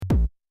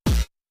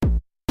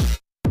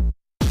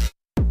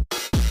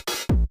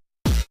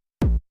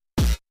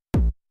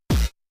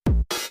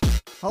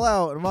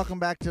Hello, and welcome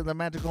back to the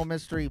Magical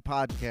Mystery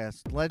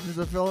Podcast, Legends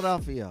of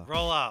Philadelphia.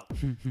 Roll up.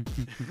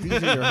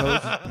 These are your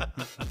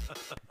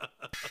hosts,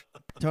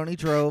 Tony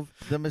Trove,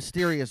 the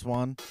mysterious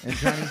one, and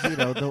Johnny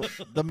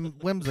Zito, the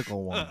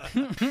whimsical one.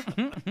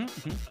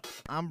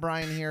 I'm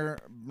Brian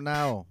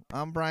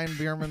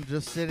Bierman,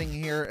 just sitting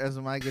here as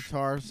my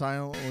guitar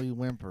silently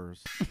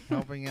whimpers,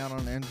 helping out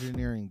on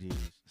engineering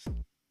duties.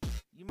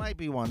 You might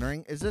be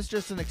wondering, is this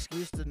just an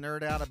excuse to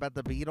nerd out about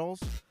the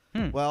Beatles?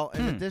 Well,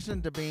 in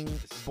addition to being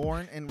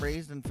born and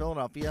raised in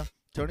Philadelphia,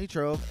 Tony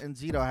Trove and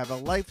Zito have a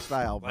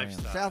lifestyle brand,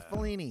 South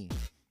Fellini,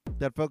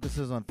 that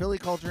focuses on Philly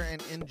culture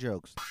and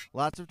in-jokes.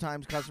 Lots of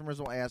times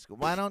customers will ask,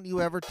 why don't you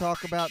ever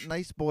talk about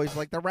nice boys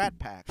like the Rat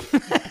Pack?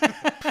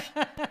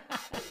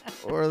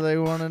 Or they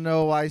want to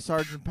know why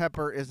Sgt.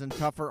 Pepper isn't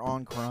tougher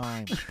on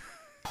crime.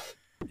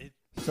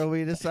 So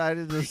we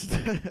decided to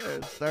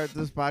start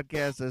this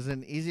podcast as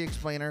an easy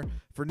explainer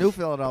for new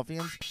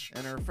Philadelphians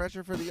and a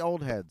refresher for the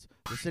old heads.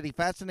 The city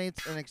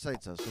fascinates and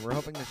excites us, so we're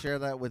hoping to share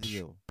that with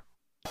you.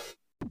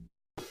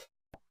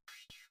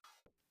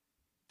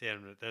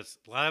 Damn, there's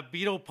a lot of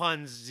Beatle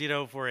puns,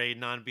 Zito, for a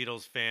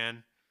non-Beatles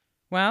fan.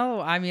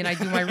 Well, I mean, I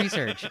do my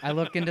research. I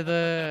look into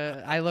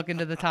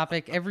the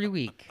topic every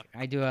week.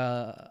 I do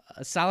a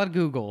solid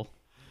Google.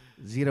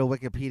 Zito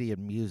Wikipedia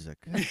music.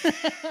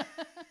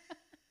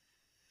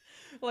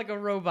 Like a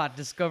robot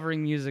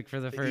discovering music for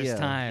the first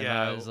time.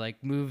 Yeah. I was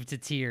like moved to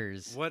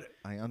tears. What?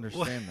 I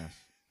understand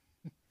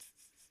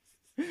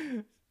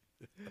this.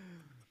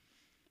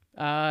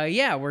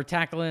 Yeah, we're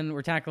tackling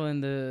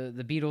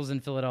the Beatles in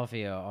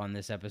Philadelphia on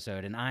this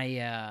episode, and I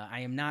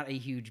am not a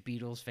huge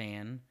Beatles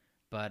fan,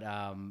 but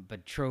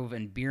Trove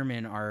and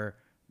Bierman are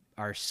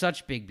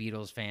such big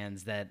Beatles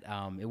fans that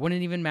it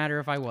wouldn't even matter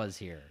if I was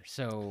here.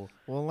 So,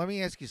 well, let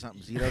me ask you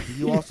something, Zito. Do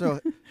you also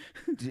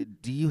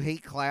do you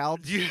hate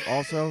clouds?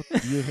 Also,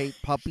 do you hate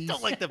puppies?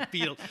 Don't like the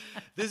Beatles.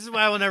 This is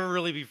why we'll never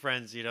really be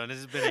friends, Zito. And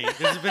this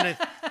has been a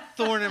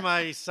thorn in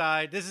my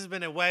side. This has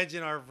been a wedge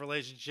in our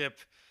relationship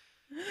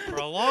for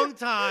a long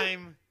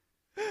time.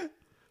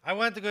 I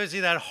went to go see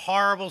that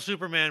horrible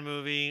Superman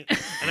movie,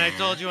 and I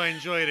told you I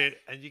enjoyed it,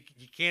 and you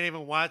can't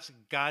even watch the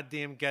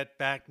goddamn Get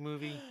Back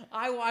movie.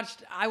 I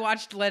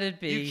watched Let It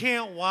Be. You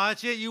can't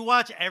watch it. You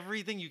watch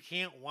everything. You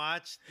can't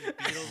watch the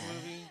Beatles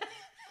movie.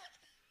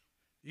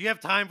 You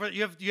have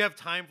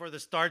time for the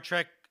Star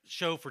Trek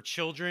show for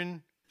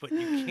children, but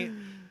you can't.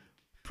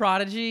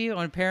 Prodigy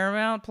on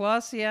Paramount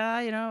Plus,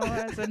 yeah,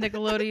 it's a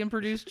Nickelodeon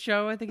produced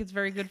show. I think it's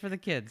very good for the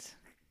kids.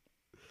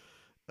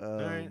 All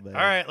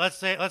right. Let's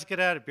get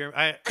at it,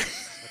 Bierman.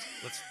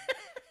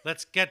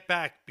 Let's get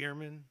back,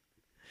 Bierman.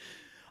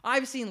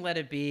 I've seen Let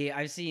It Be.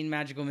 I've seen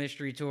Magical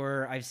Mystery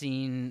Tour. I've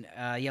seen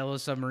Yellow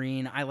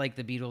Submarine. I like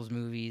the Beatles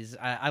movies.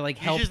 I like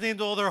Help.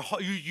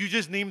 You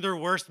just named their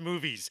worst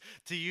movies.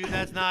 To you,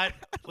 that's not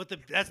what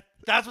that's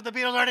what the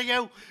Beatles are to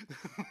you.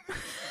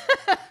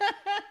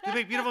 They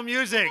make beautiful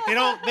music. They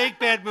don't make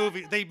bad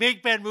movies. They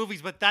make bad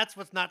movies, but that's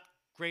what's not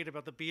great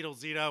about the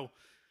Beatles, Zito.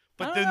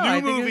 But the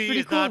new movie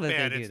is not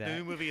bad. The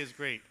new movie is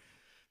great.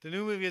 The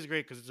new movie is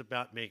great because it's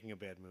about making a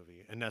bad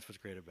movie, and that's what's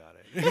great about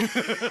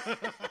it.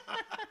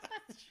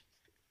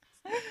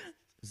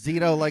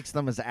 Zito likes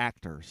them as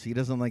actors. He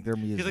doesn't like their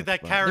music. He's like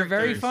that character. They're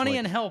very funny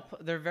in Help.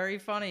 They're very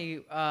funny.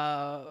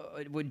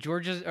 With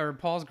George's or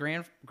Paul's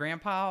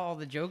grandpa, all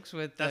the jokes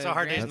with. That's a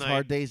Hard Day's Night. That's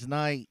Hard Day's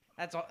Night.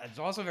 That's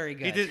also very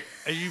good.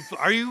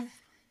 Are you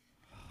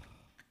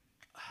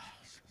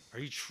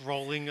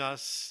trolling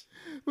us?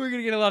 We're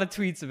gonna get a lot of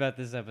tweets about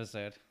this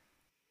episode.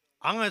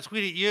 I'm gonna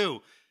tweet at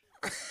you.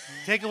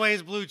 Take away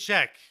his blue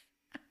check.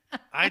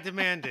 I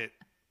demand it.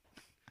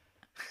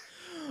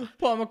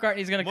 Paul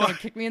McCartney's gonna come and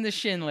kick me in the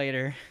shin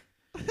later.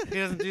 He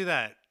doesn't do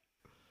that.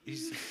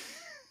 He's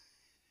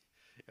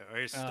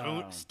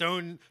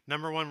Stone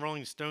 #1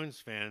 Rolling Stones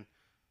fan.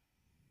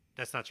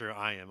 That's not true.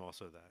 I am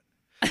also that.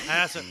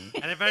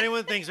 And if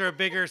anyone thinks they're a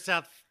bigger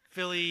South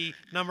Philly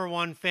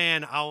 #1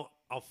 fan, I'll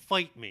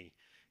fight me.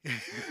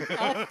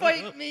 I'll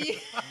fight me.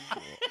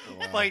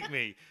 Fight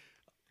me.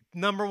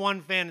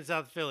 #1 fan in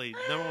South Philly.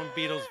 #1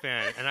 Beatles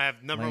fan, and I have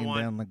Laying #1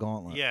 down the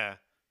gauntlet. Yeah.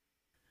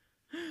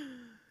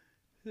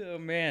 Oh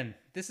man,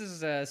 this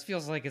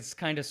feels like it's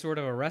kind of sort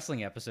of a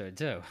wrestling episode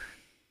too.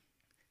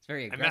 It's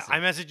very aggressive. I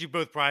messaged you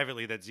both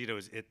privately that Zito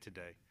is it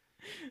today.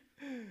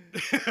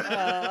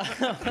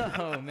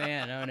 Oh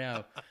man, oh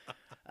no.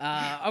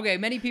 Okay,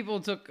 many people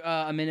took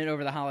a minute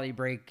over the holiday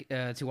break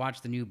to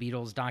watch the new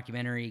Beatles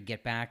documentary,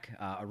 Get Back,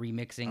 a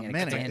remixing and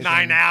expansion.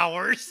 9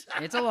 hours.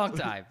 It's a long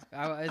time.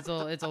 It's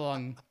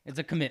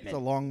a commitment. It's a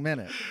long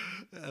minute.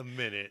 A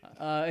minute.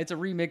 It's a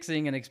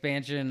remixing and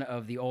expansion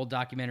of the old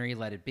documentary,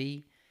 Let It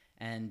Be,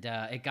 and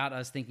it got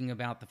us thinking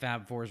about the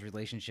Fab Four's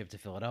relationship to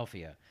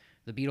Philadelphia.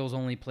 The Beatles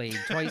only played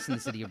twice in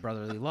the city of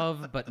brotherly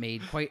love, but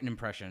made quite an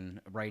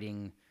impression,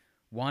 writing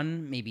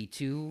 1, maybe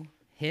 2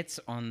 hits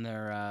on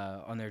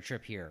their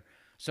trip here.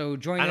 So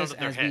join us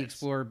as we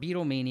explore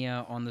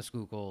Beatlemania on the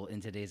Schuylkill in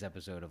today's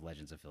episode of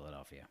Legends of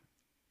Philadelphia.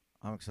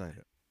 I'm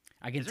excited.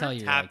 I can tell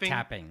you're like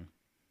tapping.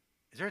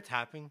 Is there a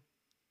tapping?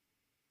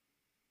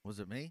 Was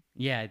it me?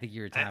 Yeah, I think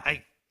you were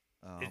tapping.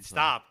 Oh, I'm It sorry.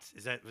 stopped.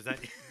 Was that?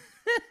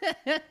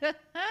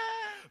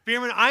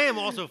 Bierman, I am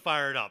also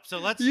fired up. So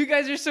let's You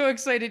guys are so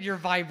excited you're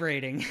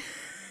vibrating.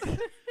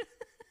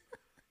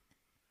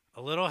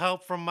 a little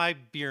help from my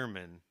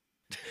Bierman.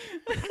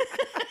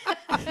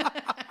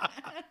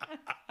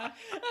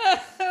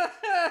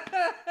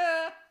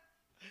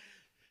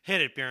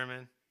 Hit it,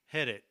 Bierman.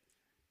 Hit it.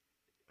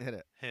 Hit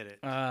it. Hit it.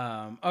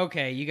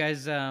 Okay, you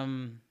guys.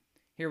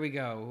 Here we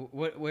go.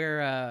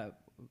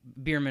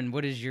 Bierman,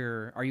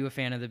 are you a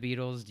fan of the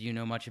Beatles? Do you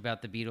know much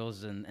about the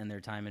Beatles and their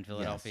time in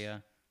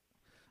Philadelphia?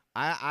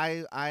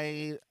 I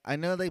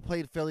know they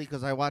played Philly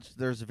because I watched.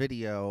 There's a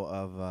video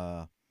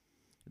of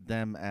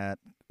them at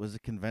was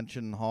it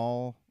Convention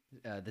Hall,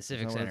 The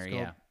Civic Center,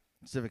 yeah.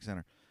 Civic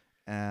Center,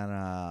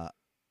 and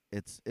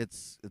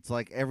it's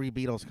like every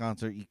Beatles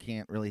concert. You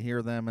can't really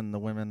hear them, and the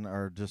women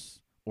are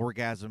just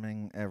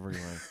orgasming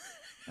everywhere,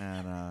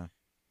 and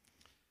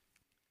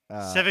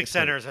Civic it's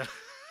Center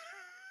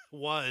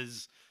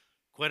was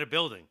quite a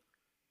building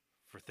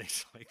for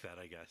things like that,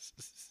 I guess.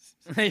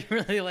 They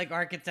really like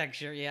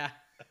architecture, yeah.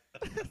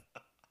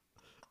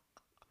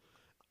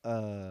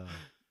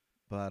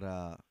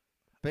 But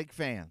big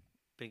fan.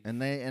 Big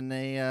And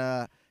they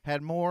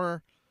had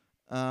more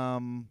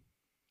to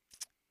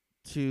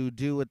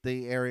do with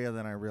the area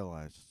than I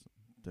realized.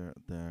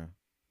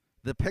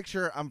 The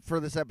picture for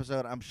this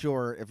episode, I'm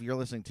sure if you're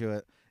listening to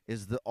it,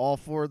 is all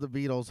four of the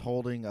Beatles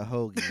holding a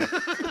hoagie.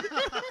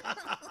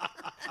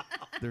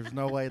 There's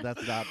no way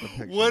that's not the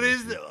picture. What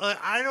is the?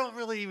 I don't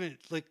really even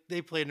like.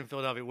 They played in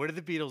Philadelphia. What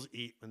did the Beatles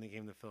eat when they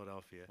came to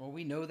Philadelphia? Well,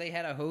 we know they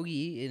had a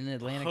hoagie in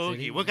Atlantic Hoagie.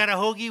 City. What kind of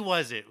hoagie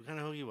was it?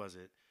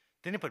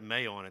 They didn't put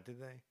mayo on it,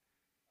 did they?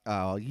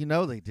 Oh, you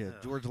know they did.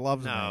 George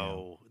loves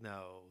mayo.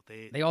 No.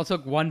 They all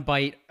took one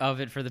bite of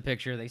it for the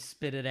picture. They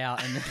spit it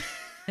out, and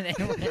and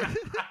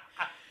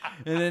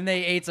then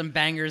they ate some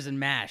bangers and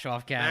mash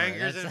off camera.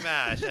 And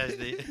mash. As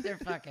They're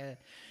fucking.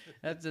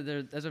 That's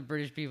what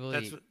British people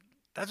eat.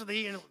 That's what they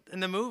eat in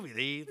the movie.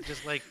 They eat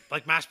just like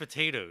mashed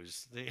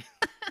potatoes.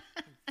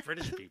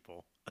 British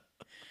people.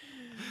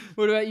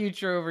 What about you,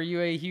 Trove? Are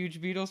you a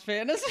huge Beatles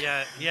fan?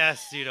 Yeah.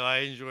 Yes. I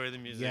enjoy the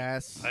music.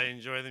 Yes. I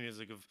enjoy the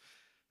music of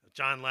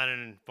John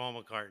Lennon and Paul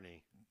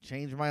McCartney.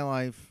 Changed my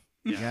life.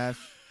 Yeah. Yes.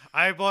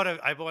 I bought a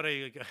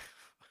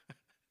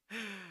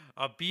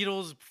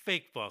Beatles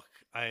fake book.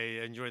 I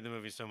enjoyed the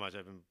movie so much.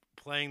 I've been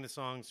playing the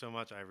song so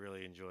much. I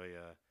really enjoy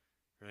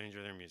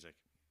their music.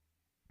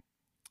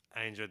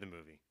 I enjoyed the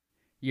movie.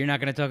 You're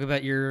not going to talk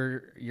about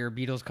your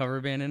Beatles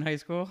cover band in high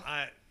school?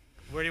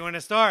 Where do you want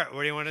to start?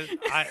 Where do you want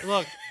to?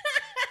 Look,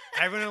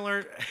 I'm going to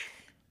learn.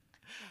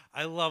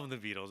 I love the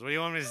Beatles. What do you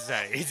want me to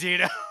say?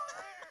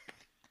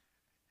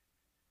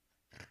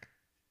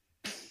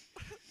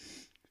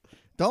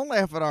 Don't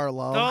laugh at our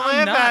love. Don't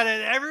I'm laugh at not.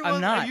 it. Everyone,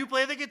 I'm not. If you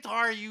play the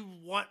guitar, you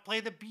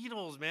play the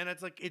Beatles, man.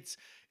 It's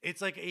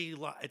like a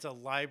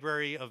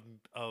library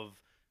of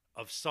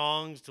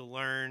songs to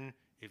learn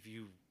if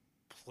you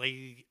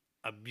play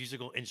a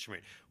musical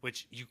instrument,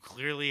 which you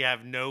clearly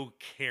have no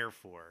care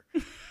for.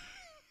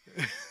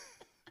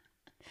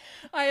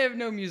 I have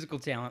no musical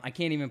talent. I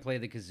can't even play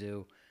the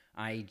kazoo.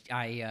 I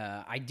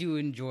do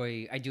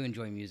enjoy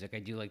music. I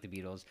do like the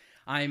Beatles.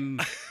 I'm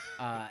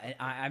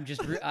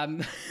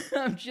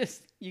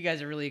just you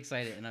guys are really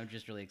excited, and I'm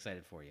just really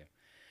excited for you.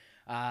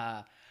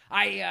 I've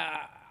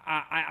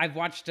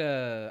watched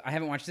I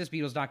haven't watched this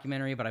Beatles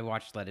documentary, but I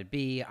watched Let It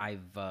Be.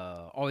 I've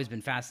always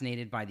been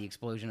fascinated by the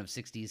explosion of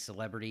 60s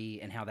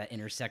celebrity and how that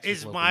intersects with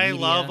Is local my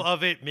media. love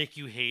of it make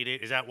you hate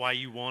it? Is that why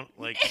you won't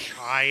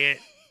try it?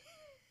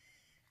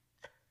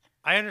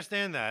 I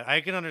understand that.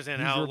 I can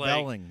understand He's how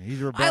rebelling. He's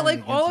rebelling. I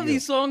like all of against you.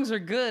 these songs are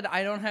good.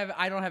 I don't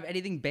have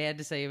anything bad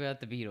to say about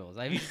the Beatles.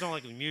 you just don't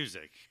like the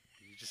music.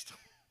 You just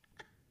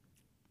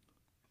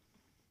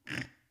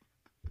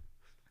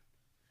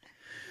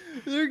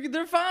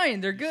they're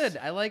fine. They're good.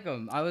 I like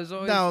them. I was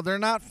always No, they're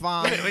not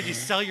fine. Would you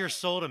sell your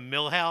soul to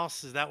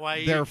Millhouse? Is that why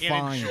you They're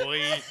can't fine.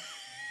 enjoy?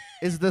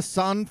 Is the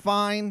sun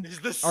fine?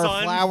 Is the Are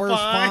sun flowers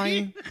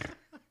fine?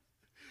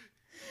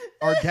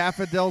 Are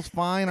daffodils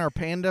fine? Are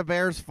panda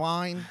bears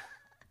fine?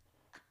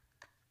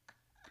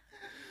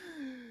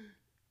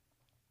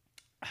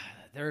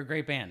 They're a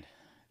great band.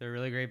 They're a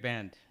really great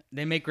band.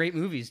 They make great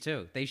movies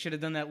too. They should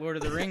have done that Lord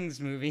of the Rings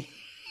movie.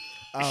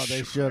 Oh,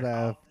 they should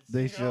have.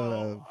 They should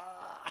have.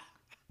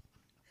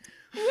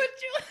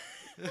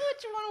 Which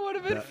one would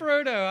have been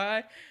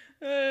Frodo?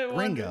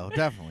 Ringo,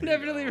 definitely.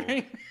 Definitely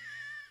Ringo.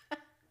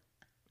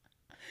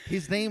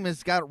 His name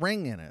has got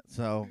ring in it,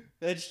 so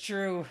That's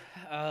true.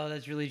 Oh,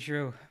 that's really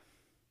true.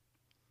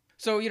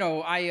 So,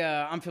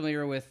 I'm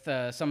familiar with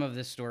some of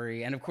this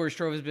story. And, of course,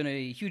 Trove has been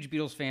a huge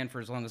Beatles fan for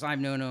as long as I've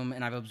known him.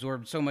 And I've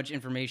absorbed so much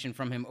information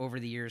from him over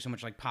the years, so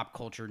much pop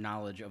culture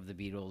knowledge of the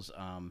Beatles.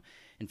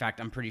 In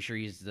fact, I'm pretty sure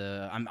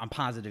I'm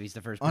positive he's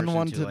the first person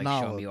Unwanted to show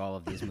knowledge. me all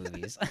of these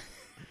movies.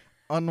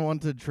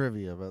 unwanted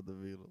trivia about the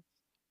Beatles.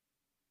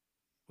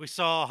 We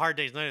saw Hard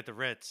Day's Night at the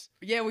Ritz.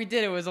 Yeah, we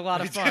did. It was a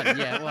lot of fun.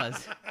 Yeah, it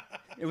was.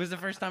 It was the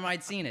first time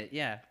I'd seen it.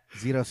 Yeah.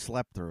 Zito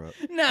slept through it.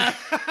 No.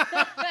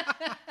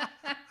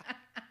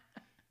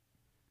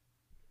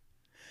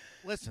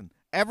 Listen,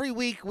 every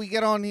week we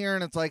get on here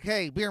and it's like,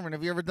 hey, Bierman,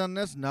 have you ever done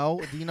this?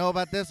 No. Do you know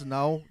about this?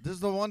 No. This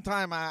is the one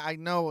time I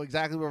know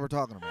exactly what we're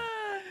talking about.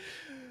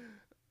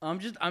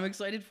 I'm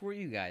excited for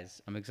you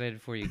guys.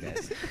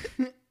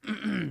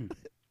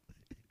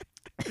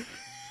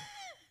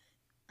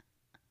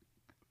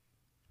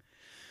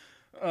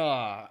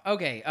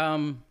 Okay.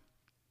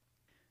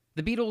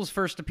 The Beatles'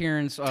 first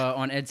appearance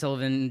on Ed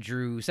Sullivan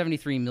drew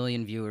 73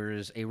 million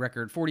viewers, a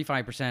record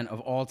 45% of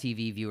all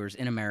TV viewers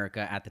in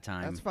America at the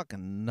time. That's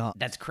fucking nuts.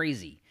 That's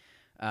crazy.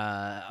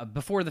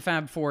 Before the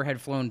Fab Four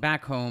had flown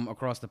back home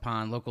across the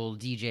pond, local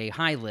DJ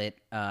High Lit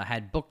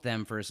had booked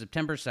them for a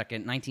September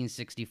 2nd,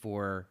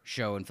 1964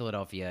 show in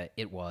Philadelphia.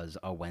 It was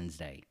a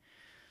Wednesday.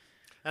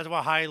 That's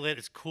why High Lit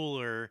is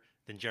cooler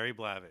than Jerry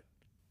Blavat.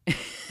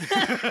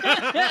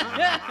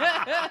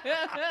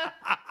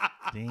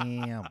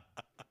 Damn.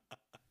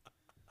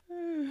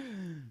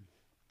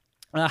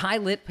 High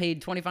Lit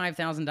paid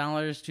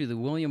 $25,000 to the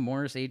William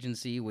Morris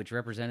Agency, which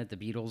represented the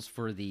Beatles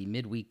for the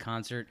midweek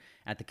concert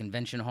at the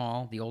Convention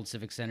Hall, the old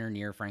Civic Center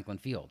near Franklin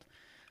Field.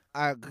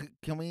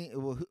 Can we?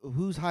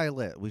 Who's High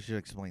Lit? We should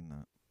explain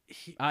that.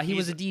 He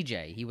was a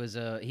DJ. He was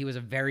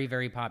a very,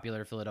 very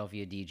popular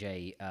Philadelphia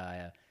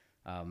DJ.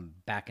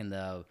 Back in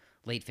the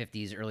late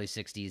 50s, early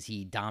 60s,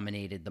 he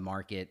dominated the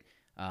market,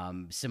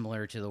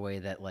 similar to the way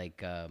that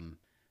like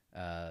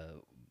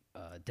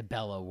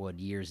DeBella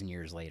would years and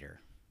years later.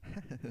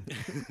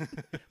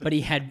 But he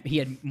had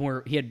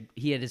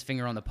his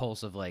finger on the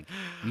pulse of like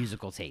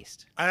musical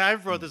taste.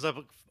 I've brought this up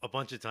a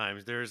bunch of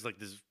times. There's like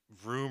this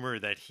rumor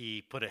that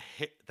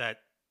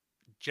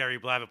Jerry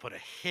Blavat put a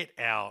hit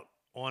out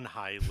on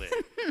High Lit,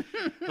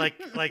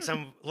 like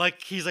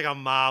he's like a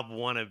mob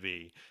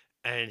wannabe.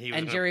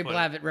 And Jerry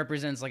Blavat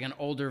represents like an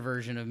older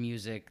version of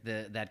music,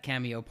 that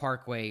Cameo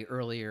Parkway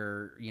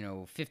earlier,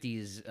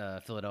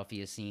 50s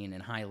Philadelphia scene,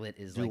 and High Lit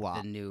is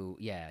like the new,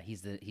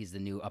 he's the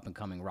new up and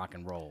coming rock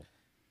and roll.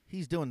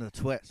 He's doing the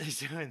twist.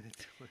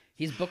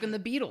 He's booking the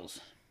Beatles.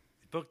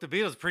 Booked the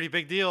Beatles, pretty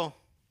big deal.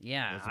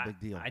 Yeah, that's a big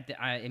deal.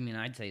 I mean,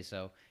 I'd say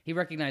so. He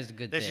recognized a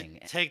good they thing.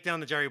 Should take down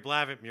the Jerry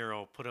Blavat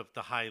mural, put up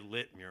the High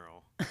Lit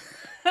mural.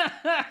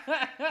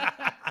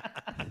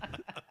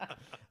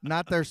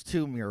 Not there's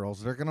two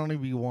murals. There can only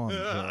be one.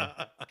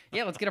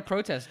 Yeah, let's get a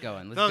protest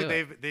going. Let's do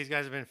it. These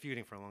guys have been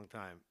feuding for a long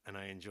time, and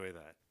I enjoy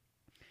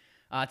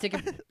that.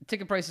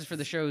 Ticket prices for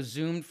the show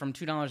zoomed from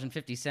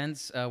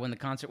 $2.50 when the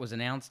concert was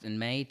announced in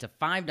May to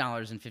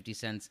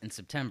 $5.50 in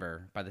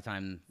September by the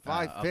time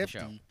of the show.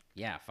 $5.50?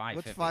 Yeah, $5.50.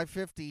 What's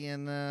 $5.50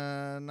 in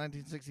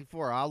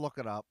 1964? I'll look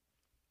it up.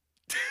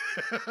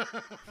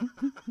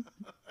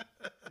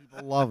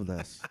 People love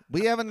this.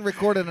 We haven't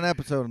recorded an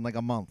episode in like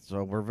a month,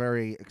 so we're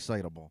very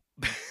excitable.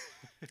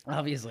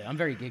 Obviously, I'm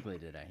very giggly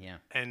today. Yeah,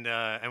 and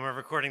we're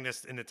recording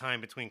this in the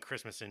time between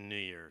Christmas and New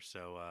Year,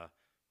 so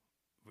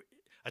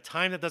a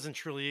time that doesn't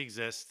truly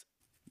exist.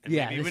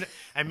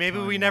 And maybe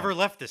we never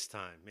left this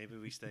time. Maybe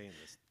we stay in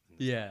this.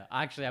 Yeah,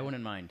 actually, I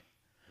wouldn't mind.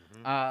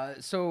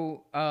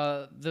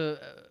 Mm-hmm. The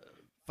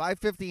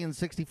 $5.50 in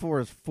 64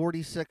 is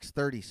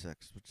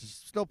 46.36, which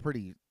is still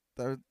pretty.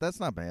 That's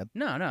not bad.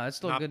 No, it's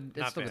still good.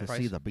 It's still good to price.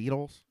 see the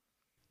Beatles.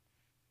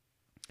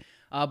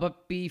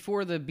 But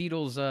before the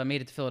Beatles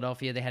made it to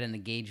Philadelphia, they had an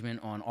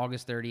engagement on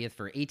August 30th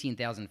for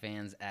 18,000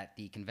 fans at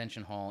the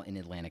Convention Hall in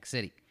Atlantic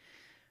City.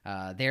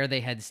 There,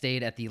 they had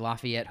stayed at the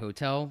Lafayette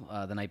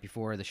Hotel the night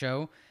before the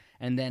show.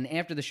 And then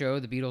after the show,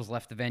 the Beatles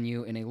left the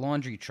venue in a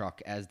laundry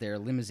truck as their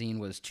limousine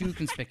was too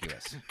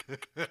conspicuous.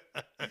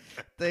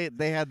 They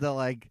had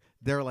to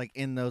they're like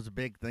in those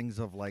big things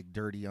of like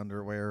dirty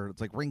underwear.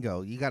 It's like,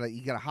 Ringo, you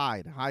gotta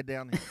hide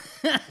down here.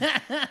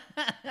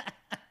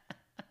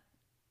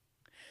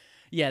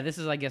 Yeah, this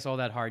is, I guess, all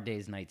that Hard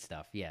Day's Night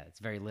stuff. Yeah,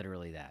 it's very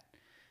literally that.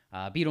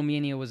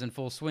 Beatlemania was in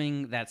full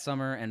swing that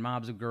summer, and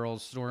mobs of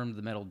girls stormed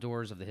the metal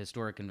doors of the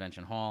historic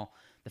Convention Hall.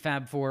 The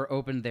Fab Four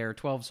opened their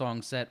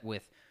 12-song set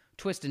with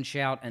Twist and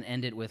Shout and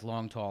ended with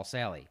Long Tall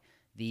Sally.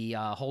 The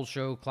whole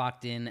show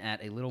clocked in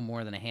at a little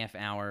more than a half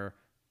hour,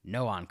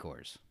 no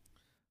encores.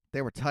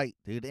 They were tight,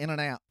 dude, in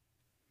and out.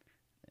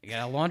 They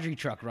got a laundry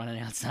truck running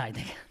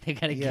outside. They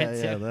got to get to.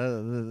 Yeah,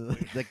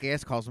 the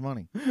gas costs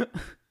money.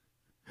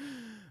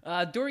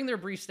 During their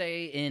brief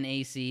stay in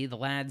AC, the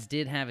lads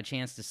did have a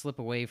chance to slip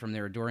away from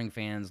their adoring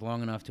fans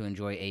long enough to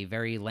enjoy a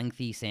very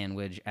lengthy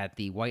sandwich at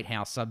the White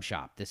House Sub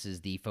Shop. This is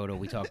the photo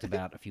we talked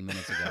about a few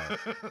minutes ago.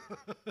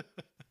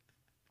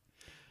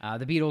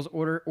 The Beatles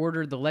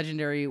ordered the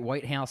legendary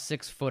White House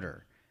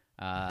 6-footer.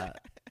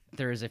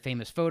 There is a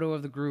famous photo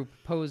of the group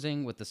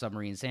posing with the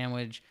submarine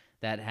sandwich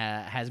that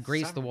has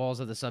graced the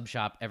walls of the sub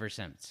shop ever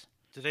since.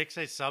 Did they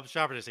say sub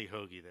shop or did they say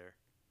hoagie there?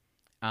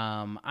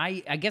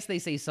 I guess they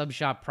say sub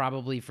shop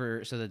probably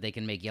so that they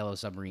can make Yellow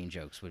Submarine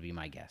jokes would be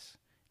my guess.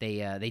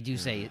 They do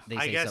say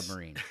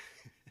submarine.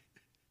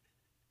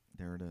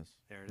 There it is.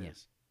 There it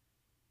is.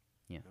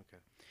 Yeah.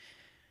 Okay.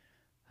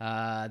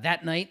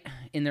 That night,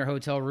 in their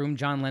hotel room,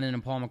 John Lennon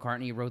and Paul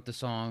McCartney wrote the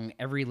song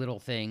Every Little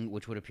Thing,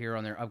 which would appear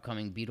on their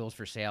upcoming Beatles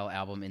for Sale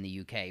album in the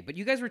UK. But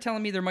you guys were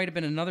telling me there might have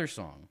been another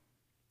song.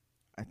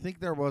 I think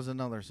there was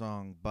another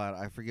song, but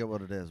I forget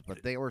what it is.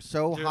 But they were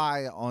so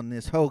high on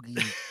this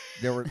hoagie,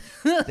 they were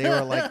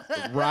like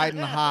riding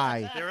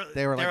high.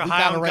 They were like, we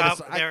gotta write a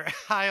song. They're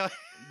high on.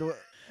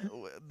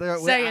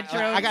 Say it, Drew.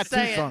 I got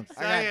Say two it. songs.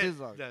 I got Say two it.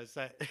 songs. No,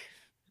 say it.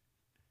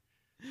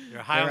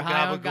 They're high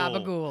on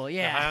Gabagool. They're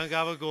Yeah. high on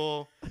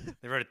Gabagool.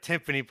 They wrote a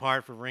timpani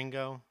part for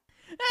Ringo.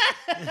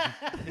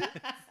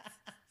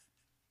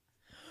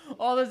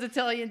 All those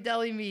Italian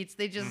deli meats,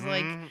 they just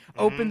like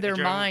opened their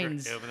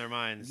minds. They opened their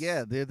minds.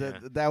 Yeah,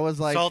 that was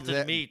like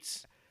salted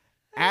meats.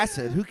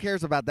 acid. Who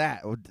cares about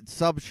that?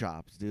 Sub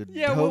shops, dude.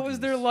 Yeah, what was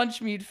their Hoagies.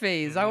 lunch meat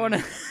phase? I want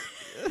to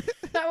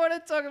I want to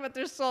talk about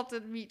their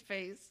salted meat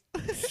phase.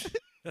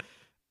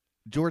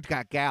 George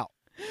got gout.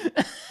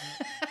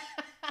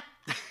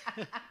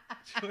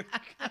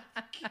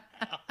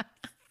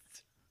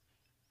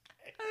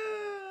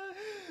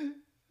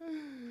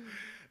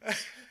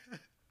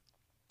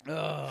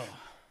 Oh.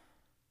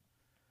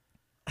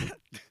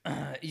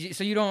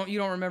 So you don't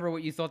remember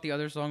what you thought the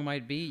other song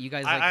might be? You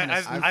guys like kind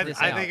of smoothed this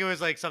I out. think it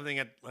was like something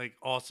at, like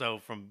also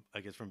from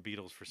from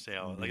Beatles for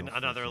Sale, like Beatles for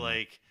another Sale.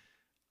 like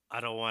I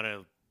don't want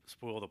to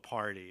spoil the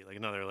party, like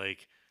another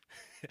like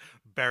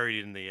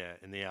buried in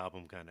the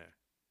album kind of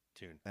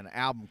tune, An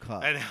album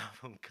cut. an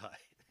album cut.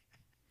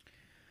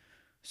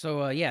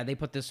 So yeah, they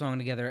put this song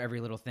together, Every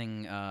Little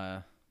Thing,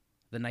 the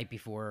night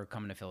before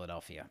coming to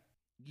Philadelphia.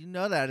 You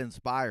know that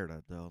inspired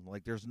it though.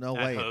 Like there's no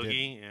That way. It didn't.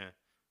 hoagie, yeah.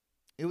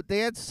 They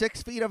had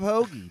 6 feet of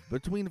hoagie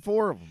between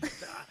 4 of them.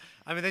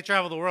 I mean, they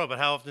travel the world, but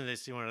how often do they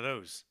see one of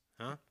those?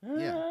 Huh?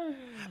 Yeah.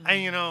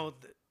 And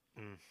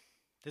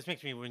this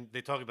makes me, when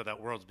they talk about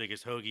that world's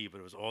biggest hoagie, but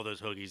it was all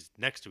those hoagies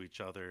next to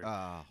each other.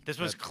 This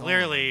was that's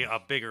clearly gone. a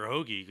bigger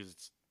hoagie because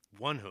it's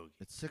one hoagie.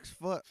 It's 6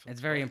 foot.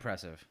 It's very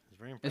impressive. It's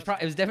very It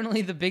impressive. was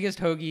definitely the biggest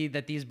hoagie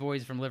that these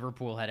boys from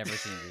Liverpool had ever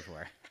seen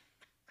before.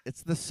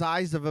 It's the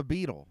size of a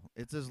beetle.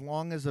 It's as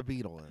long as a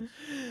beetle is.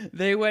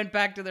 They went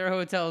back to their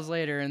hotels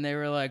later and they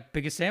were like,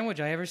 biggest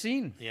sandwich I ever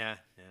seen. Yeah.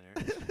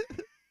 There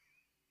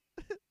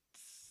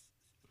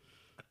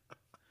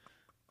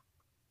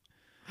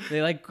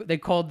it is. They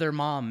called their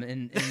mom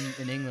in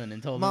England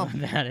and told Mom.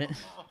 them about it.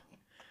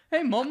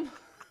 Hey, mom.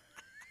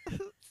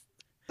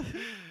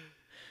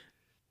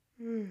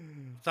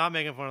 Stop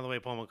making fun of the way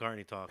Paul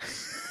McCartney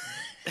talks.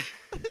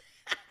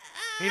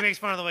 He makes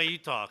fun of the way you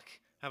talk.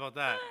 How about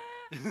that?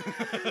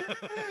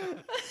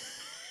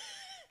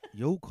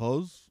 Yo,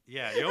 cuz.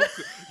 Yeah,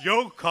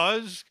 yo,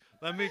 cuz,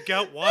 let me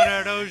get one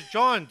of those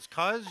joints,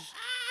 cuz.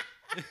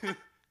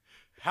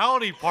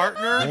 Howdy,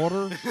 partner.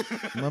 Water?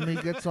 Let me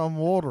get some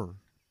water.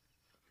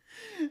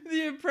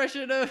 The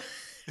impression of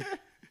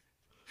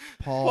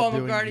Paul, Paul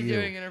doing McCartney you.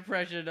 doing an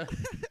impression of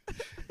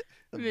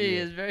me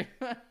you. is very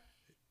fun.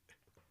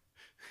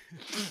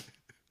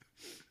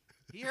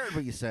 He heard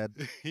what you said.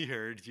 He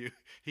heard you.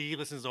 He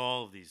listens to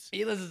all of these.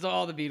 He listens to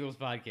all the Beatles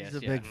podcasts. He's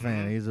a yeah. big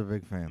fan. He's a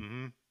big fan.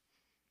 Mm-hmm.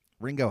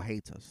 Ringo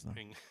hates us,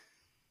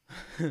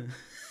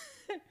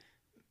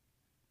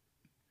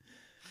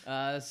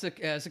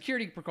 though.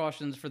 Security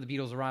precautions for the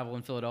Beatles' arrival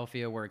in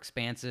Philadelphia were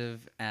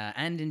expansive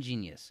and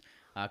ingenious.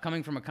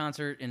 Coming from a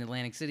concert in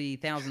Atlantic City,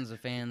 thousands of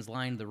fans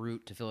lined the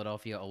route to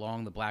Philadelphia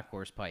along the Black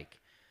Horse Pike.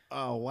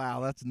 Oh, wow.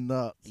 That's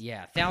nuts.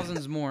 Yeah,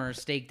 thousands more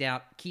staked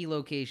out key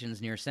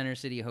locations near Center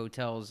City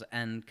hotels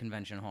and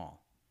Convention Hall.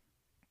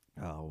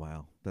 Oh,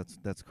 wow.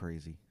 That's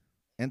crazy.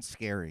 And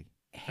scary.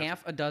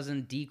 Half a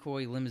dozen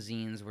decoy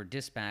limousines were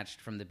dispatched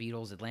from the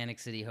Beatles' Atlantic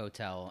City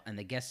hotel, and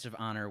the guests of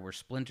honor were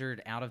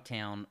spirited out of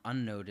town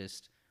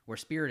unnoticed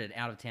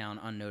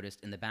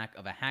in the back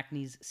of a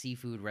Hackney's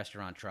seafood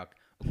restaurant truck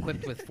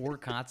equipped with 4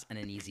 cots and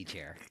an easy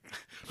chair.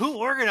 Who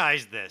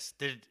organized this?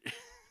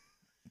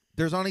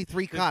 There's only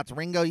 3 cots.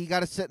 Ringo, you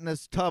got to sit in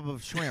this tub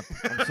of shrimp.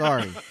 I'm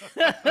sorry.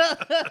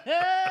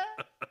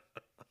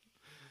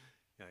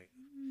 Like,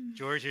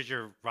 George, here's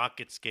your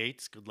rocket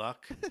skates. Good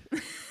luck.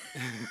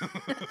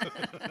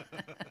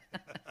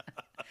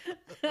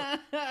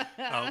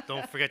 Oh,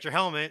 don't forget your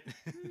helmet.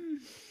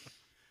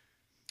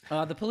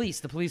 The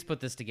police put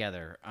this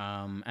together.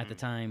 At the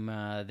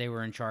time, they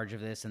were in charge of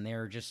this, and they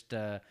were just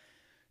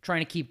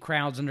trying to keep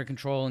crowds under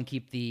control and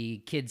keep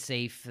the kids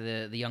safe,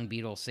 the young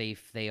Beatles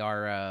safe. They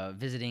are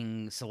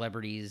visiting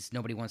celebrities.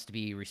 Nobody wants to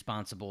be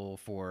responsible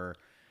for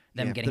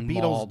them Yeah, getting if the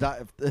Beatles mauled.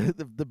 if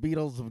the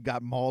Beatles have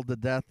got mauled to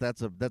death,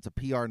 that's a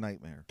PR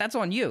nightmare. That's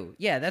on you.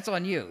 Yeah, that's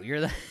on you.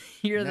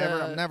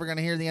 I'm never going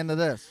to hear the end of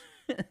this.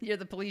 You're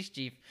the police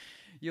chief.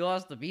 You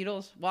lost the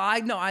Beatles? Well,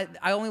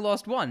 I only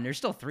lost one. There's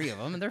still 3 of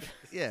them, and they're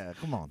Yeah,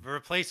 come on.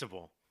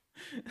 Replaceable.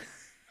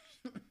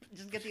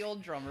 just get the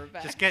old drummer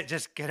back. Just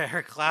get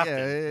Eric Clapton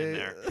in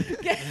there.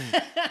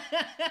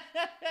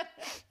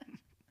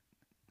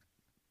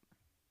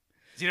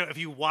 If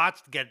you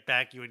watched Get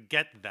Back, you would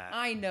get that.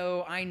 I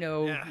know.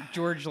 Yeah.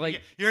 George,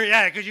 like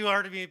because you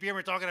heard me and Pierre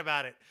were talking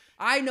about it.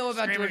 I know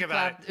about Screaming George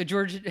about Clapton.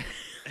 George,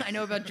 I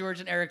know about George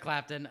and Eric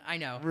Clapton. I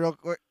know.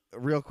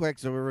 Real quick.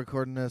 So we're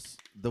recording this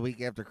the week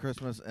after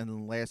Christmas,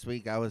 and last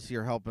week I was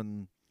here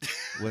helping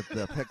with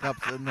the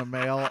pickups in the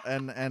mail,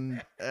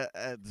 and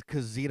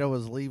because Zito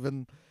was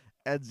leaving,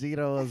 And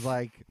Zito was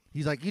like,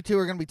 he's like, you two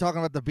are gonna be talking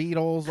about the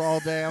Beatles all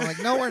day. I'm like,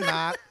 no, we're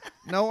not.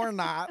 No, we're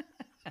not.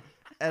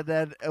 And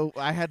then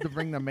I had to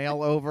bring the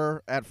mail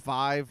over at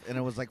 5, and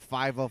it was like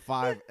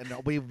 5:05, and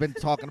we've been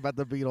talking about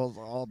the Beatles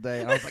all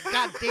day. And I was like,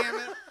 God damn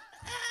it!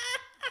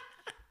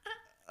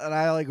 And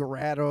I like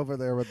ran over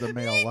there with the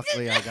mail.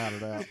 Luckily, I got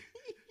it out.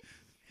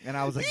 And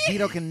I was like,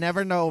 Zito can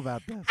never know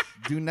about this.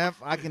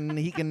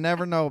 He can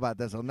never know about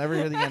this. I'll never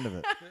hear the end of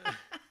it.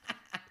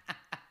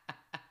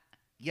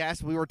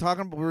 Yes, we were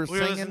talking. We were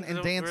singing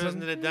and dancing. We were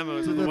listening to the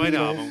demos of the the White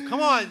Beatles. Album.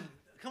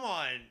 Come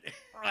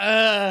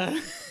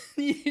on.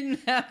 You didn't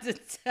have to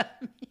tell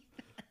me.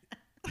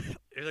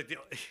 It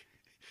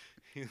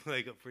was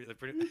like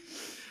pretty.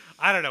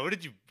 I don't know. What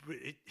did you?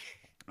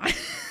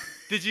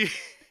 Did you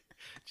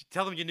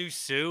tell them you knew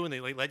Sue and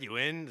they like let you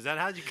in? Is that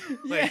how you?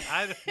 Like,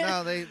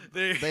 No, they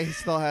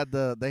still had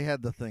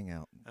the thing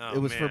out. Oh, it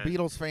was for man.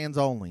 Beatles fans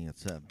only. It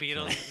said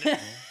Beatles.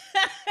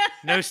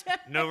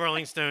 No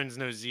Rolling Stones,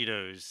 no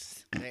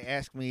Zitos. They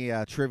asked me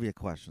trivia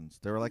questions.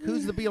 They were like,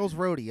 "Who's the Beatles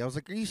roadie?" I was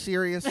like, "Are you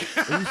serious? Are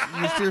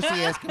you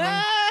seriously asking me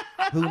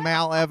who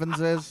Mal Evans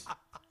is?"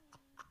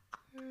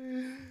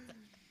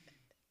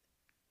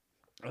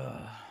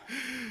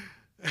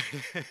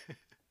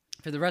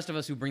 For the rest of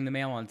us who bring the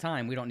mail on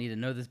time, we don't need to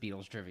know this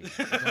Beatles trivia.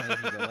 It's only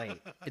if you go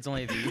late. It's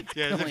only if you,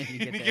 Yeah, only if you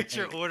get there get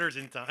your late. orders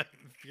in time.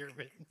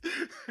 Pierman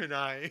and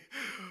I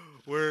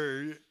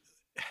were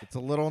It's a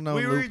little known.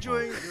 we were loophole.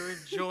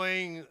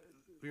 enjoying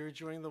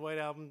the White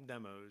Album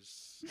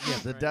demos. Yeah,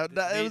 the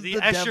Right. it was the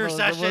the Escher demos.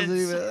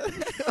 sessions.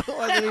 It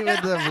wasn't even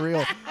the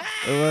real.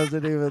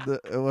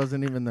 It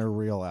wasn't even their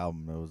real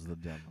album. It was the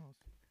demos.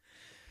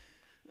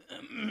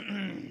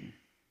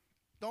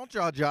 Don't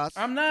judge us.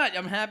 I'm not.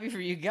 I'm happy for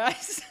you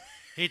guys.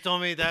 He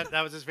told me that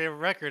was his favorite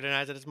record, and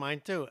I said it's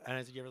mine too. And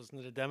I said, "You ever listen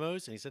to the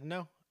demos?" And he said,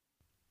 "No."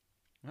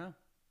 Well,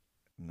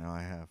 No,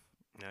 I have.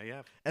 Now you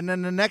have. And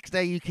then the next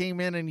day you came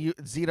in and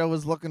Zito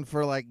was looking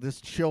for like this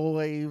chill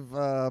wave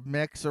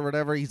mix or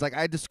whatever. He's like,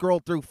 I had to scroll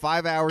through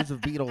 5 hours of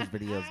Beatles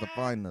videos to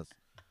find this.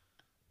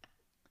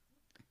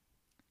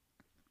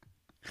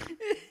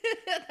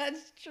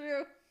 that's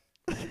true.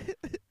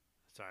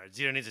 Sorry,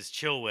 Zito needs his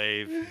chill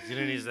wave.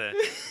 Zito needs the.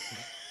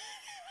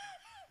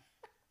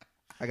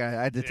 I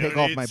had to Zito take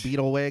off my needs-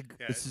 Beatle wig.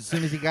 Yeah. As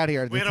soon as he got here,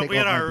 I had to take off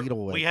my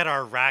Beatle wig. We had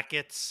our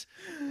rackets,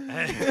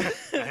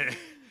 and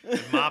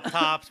mop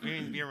tops. We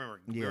remember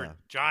we were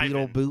driving.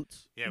 Beatle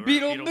boots. Yeah, we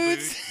Beatle were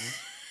boots.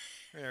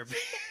 We were-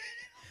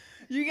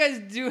 You guys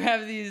do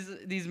have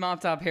these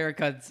mop top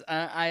haircuts.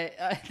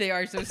 I they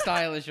are so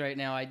stylish right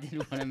now. I did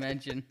want to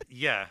mention.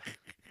 yeah.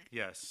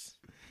 Yes.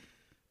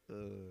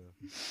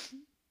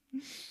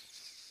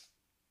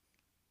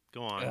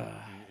 Go on.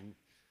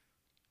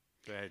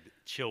 Go ahead.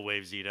 Chill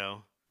wave,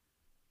 Zito.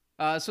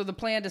 So the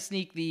plan to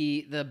sneak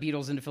the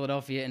Beatles into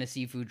Philadelphia in a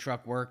seafood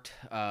truck worked.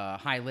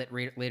 High-Lit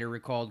later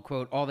recalled,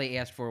 quote, all they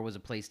asked for was a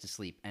place to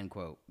sleep, end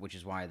quote, which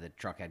is why the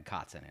truck had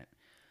cots in it.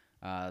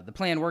 The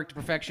plan worked to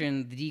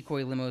perfection. The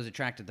decoy limos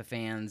attracted the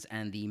fans,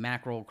 and the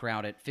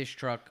mackerel-crowded fish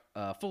truck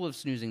full of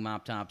snoozing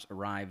mop tops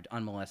arrived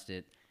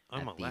unmolested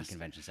at the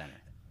convention center.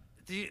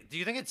 Do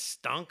you think it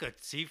stunk of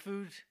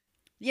seafood?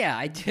 Yeah,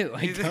 I do.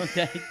 I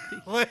don't.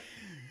 What?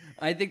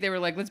 I think they were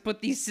like, let's put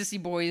these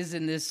sissy boys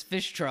in this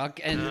fish truck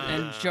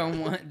and show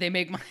them. They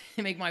make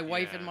my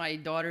wife and my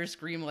daughter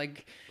scream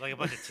like Like a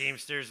bunch of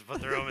Teamsters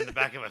put their own in the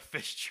back of a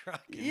fish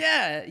truck.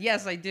 Yeah,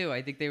 yes, I do.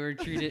 I think they were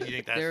treated. You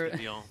think that's the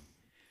deal?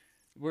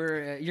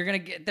 You're gonna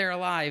get there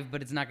alive,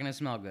 but it's not gonna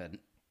smell good.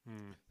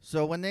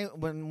 So when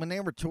they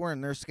were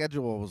touring, their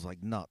schedule was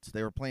like nuts.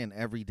 They were playing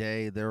every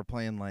day. They were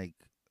playing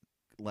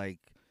like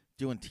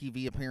doing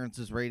TV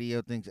appearances,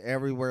 radio things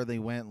everywhere they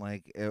went.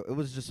 Like it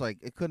was just like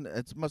it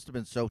must have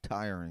been so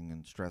tiring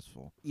and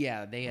stressful.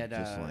 Yeah, they had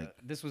Just, like,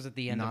 this was at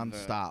the end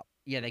nonstop.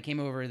 Yeah, they came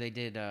over. They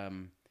did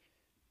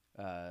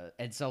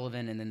Ed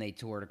Sullivan, and then they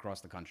toured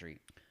across the country.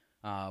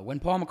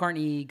 When Paul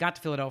McCartney got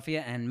to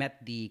Philadelphia and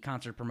met the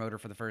concert promoter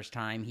for the first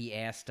time, he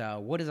asked,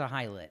 "What is a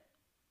High-Lit?"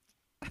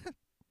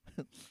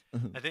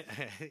 I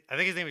think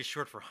his name is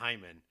short for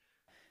Hyman.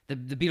 The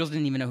Beatles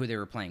didn't even know who they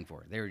were playing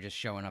for. They were just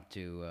showing up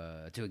to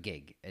a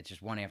gig. It's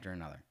just one after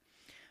another.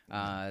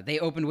 They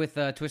opened with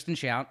Twist and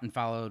Shout and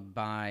followed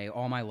by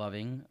All My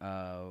Loving,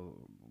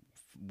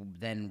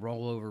 then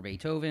Roll Over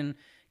Beethoven,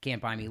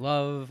 Can't Buy Me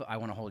Love, I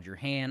Want to Hold Your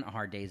Hand, A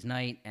Hard Day's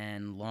Night,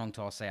 and Long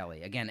Tall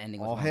Sally. Again,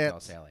 ending with All Long hits. Tall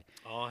Sally.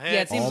 All hits.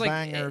 Yeah, it seems All like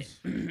bangers.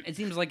 it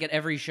seems like at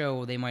every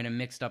show they might have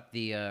mixed up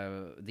the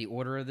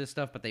order of this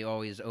stuff, but they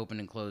always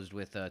opened and closed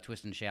with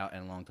Twist and Shout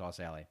and Long Tall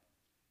Sally.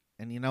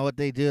 And you know what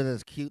they do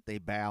that's cute? They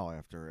bow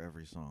after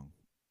every song.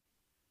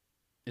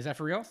 Is that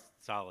for real?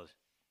 Solid.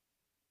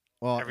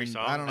 Well, Every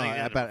song? I don't know I think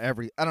they did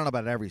it I don't know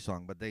about every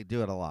song, but they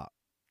do it a lot.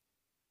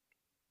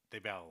 They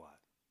bow a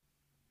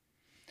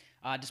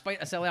lot.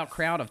 Despite a sellout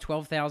crowd of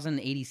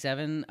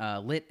 12,087,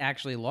 Lit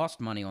actually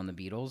lost money on the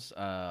Beatles,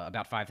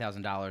 about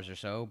 $5,000 or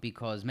so,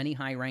 because many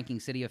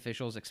high-ranking city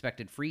officials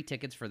expected free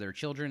tickets for their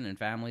children and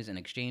families in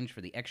exchange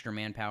for the extra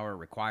manpower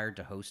required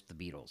to host the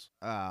Beatles.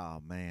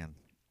 Oh man.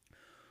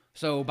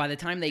 So by the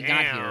time they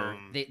got here,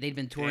 Damn. they'd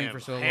been touring Damn for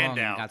so long and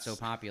got handouts. so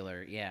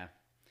popular. Yeah.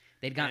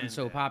 They'd gotten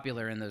so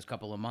popular in those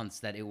couple of months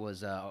that it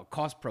was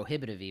cost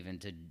prohibitive even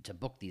to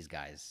book these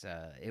guys.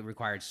 It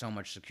required so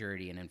much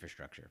security and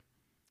infrastructure.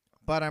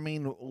 But I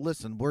mean,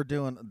 listen,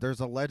 there's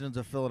a Legends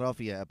of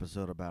Philadelphia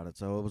episode about it,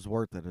 so it was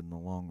worth it in the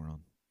long run.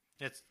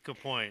 That's a good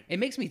point. It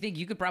makes me think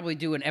you could probably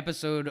do an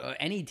episode,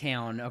 any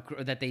town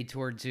that they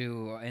toured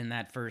to in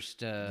that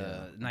first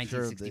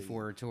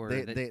 1964 tour.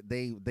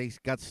 They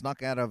got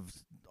snuck out of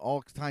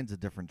all kinds of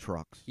different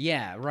trucks.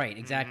 Yeah, right,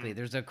 exactly.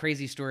 There's a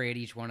crazy story at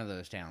each one of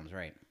those towns,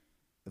 right?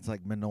 It's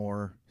like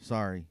Manor.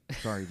 Sorry,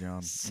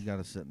 John. You got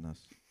to sit in this.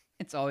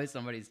 It's always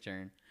somebody's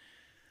turn.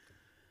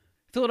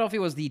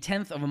 Philadelphia was the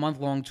 10th of a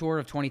month-long tour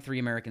of 23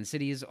 American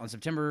cities. On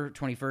September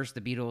 21st,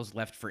 the Beatles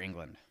left for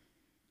England.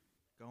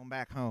 Going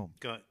back home.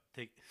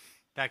 Take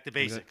back to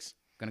basics.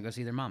 Gonna go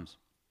see their moms.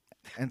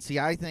 And see,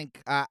 I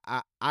think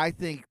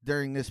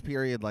during this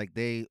period, like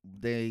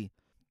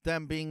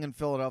them being in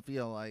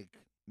Philadelphia, like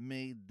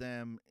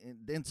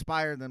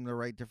inspired them to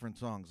write different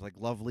songs. Like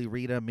Lovely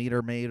Rita,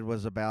 Meter Maid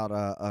was about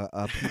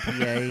a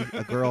PPA,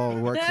 a girl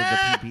who works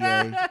at the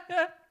PPA.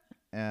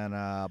 And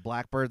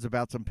Blackbird's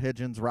about some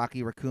pigeons.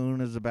 Rocky Raccoon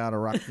is about a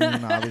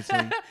raccoon,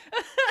 obviously.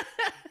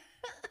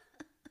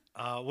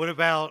 What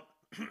about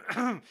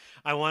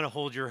I Want to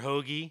Hold Your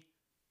Hoagie?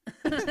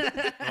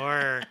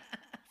 Or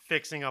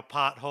Fixing a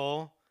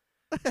Pothole?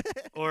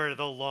 Or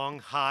The Long,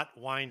 Hot,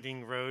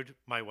 Winding Road?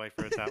 My wife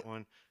wrote that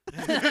one.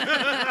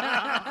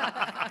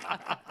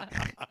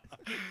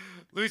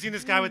 Lucy in the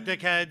Sky with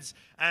Dickheads,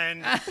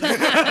 and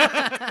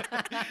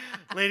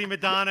Lady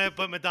Madonna,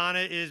 but Madonna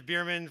is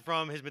Bierman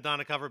from his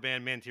Madonna cover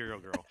band, Material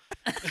Girl.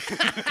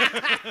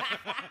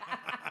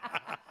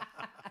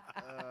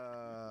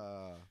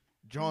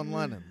 John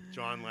Lennon.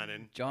 John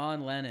Lennon.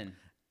 John Lennon.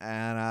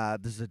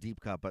 And this is a deep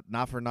cut, but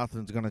Not for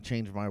Nothing's going to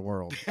change my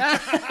world.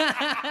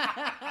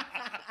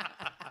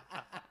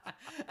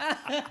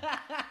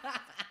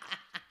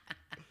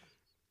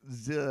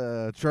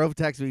 Trove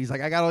texted me. He's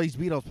like, I got all these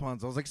Beatles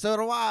puns. I was like, so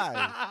do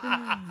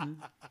I.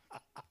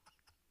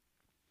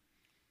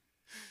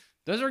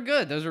 Those are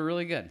good. Those are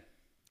really good.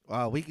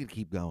 We could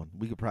keep going.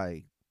 We could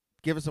probably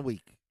give us a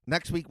week.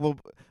 Next week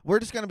we're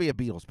just gonna be a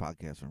Beatles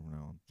podcast from now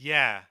on.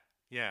 Yeah.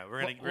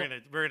 We're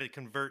gonna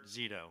convert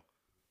Zito.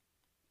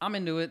 I'm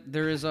into it.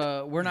 There is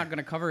we're not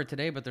gonna cover it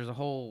today, but there's a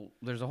whole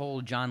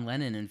John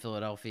Lennon in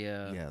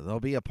Philadelphia. Yeah, there'll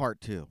be a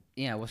part 2.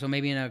 Yeah, well, so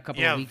maybe in a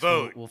couple of weeks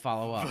we'll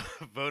follow up.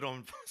 Vote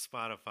on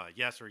Spotify.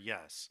 Yes or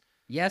yes.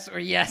 Yes or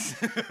yes.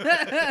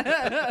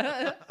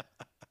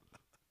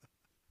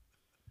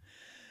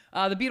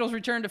 The Beatles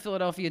returned to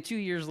Philadelphia 2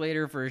 years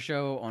later for a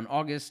show on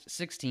August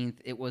 16th.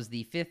 It was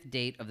the 5th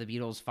date of the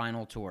Beatles'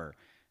 final tour.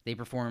 They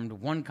performed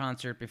one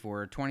concert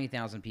before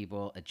 20,000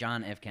 people at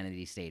John F.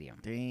 Kennedy Stadium.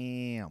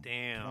 Damn.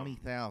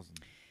 20,000.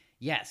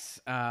 Yes.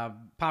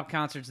 Pop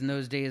concerts in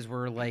those days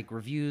were like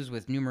reviews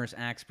with numerous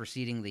acts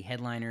preceding the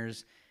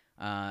headliners.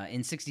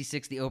 In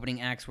 66, the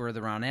opening acts were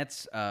the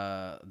Ronettes,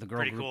 the girl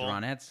Pretty group cool. The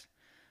Ronettes.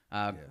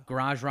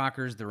 Garage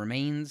Rockers, The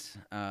Remains,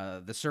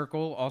 The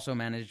Circle, also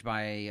managed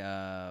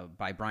by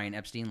Brian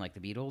Epstein, like the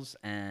Beatles,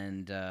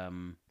 and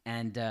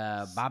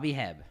Bobby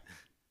Hebb.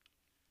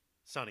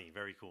 Sunny,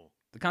 very cool.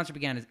 The concert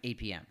began at 8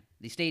 p.m.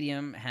 The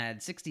stadium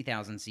had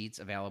 60,000 seats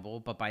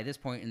available, but by this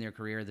point in their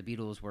career, the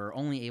Beatles were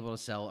only able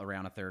to sell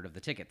around a third of the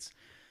tickets.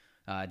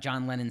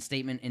 John Lennon's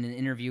statement in an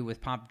interview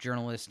with pop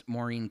journalist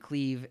Maureen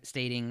Cleave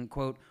stating,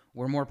 quote,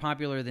 "We're more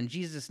popular than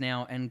Jesus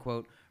now," end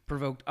quote,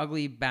 provoked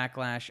ugly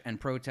backlash and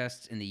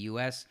protests in the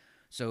U.S.,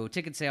 so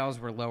ticket sales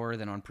were lower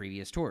than on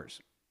previous tours.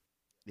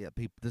 Yeah,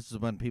 this is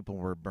when people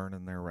were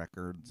burning their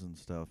records and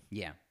stuff.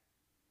 Yeah.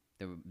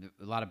 There were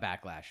a lot of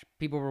backlash.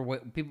 A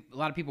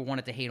lot of people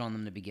wanted to hate on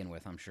them to begin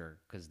with, I'm sure,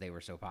 because they were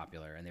so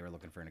popular and they were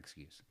looking for an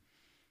excuse.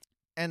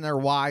 And their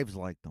wives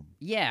liked them.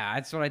 Yeah,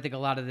 that's what I think. A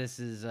lot of this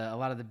is a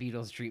lot of the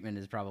Beatles' treatment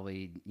is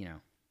probably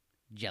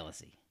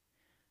jealousy.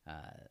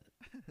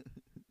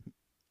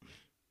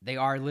 They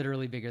are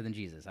literally bigger than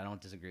Jesus. I don't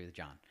disagree with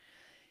John.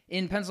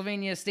 In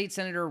Pennsylvania, State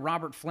Senator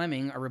Robert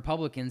Fleming, a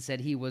Republican,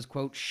 said he was,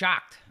 quote,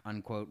 shocked,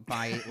 unquote,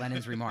 by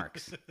Lennon's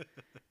remarks,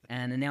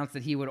 and announced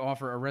that he would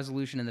offer a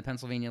resolution in the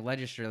Pennsylvania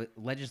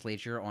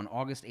legislature on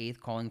August 8th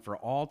calling for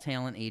all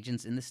talent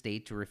agents in the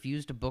state to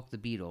refuse to book the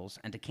Beatles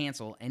and to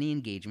cancel any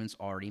engagements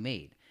already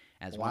made.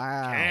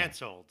 Wow.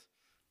 Canceled.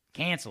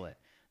 Cancel it.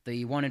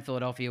 The one in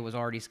Philadelphia was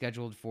already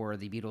scheduled for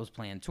the Beatles'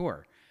 planned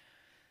tour.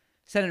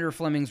 Senator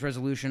Fleming's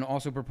resolution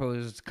also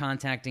proposed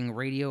contacting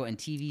radio and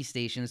TV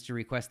stations to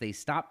request they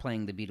stop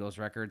playing the Beatles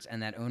records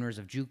and that owners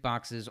of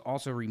jukeboxes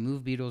also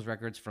remove Beatles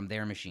records from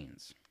their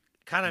machines.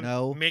 Kind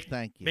of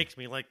thank you. Makes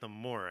me like them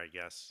more, I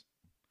guess.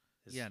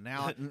 Yeah,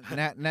 now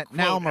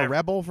I'm a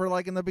rebel for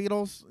liking the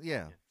Beatles.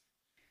 Yeah.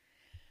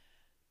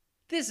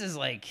 This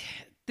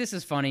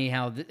is funny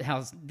how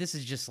this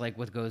is just like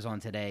what goes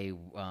on today.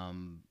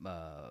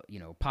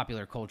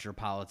 Popular culture,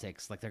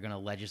 politics. Like they're going to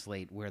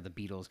legislate where the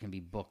Beatles can be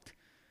booked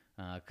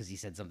because he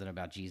said something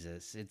about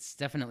Jesus. It's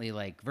definitely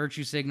like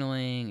virtue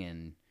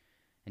signaling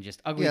and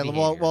just ugly Yeah,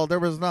 behavior. well, there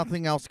was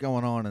nothing else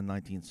going on in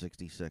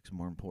 1966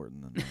 more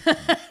important than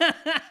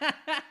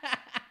that.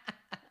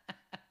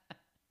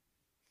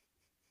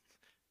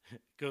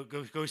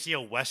 Go see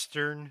a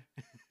Western.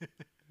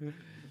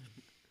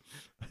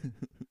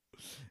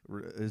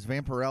 Is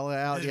Vampirella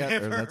out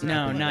yet? Or that's no,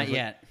 happening? not It was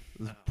yet.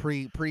 It was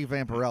pre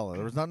Vampirella.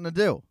 There was nothing to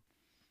do.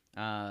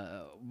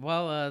 The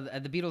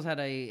Beatles had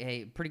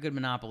a pretty good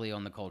monopoly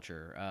on the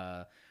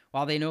culture.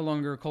 While they no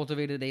longer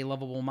cultivated a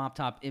lovable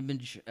mop-top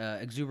image,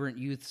 exuberant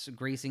youths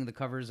gracing the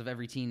covers of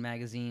every teen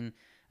magazine,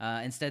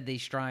 instead they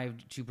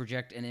strived to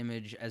project an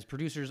image as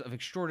producers of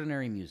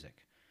extraordinary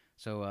music.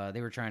 So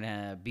they were trying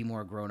to be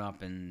more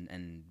grown-up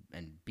and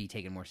be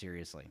taken more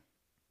seriously.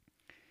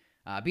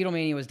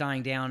 Beatlemania was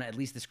dying down, at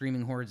least the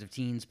screaming hordes of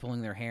teens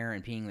pulling their hair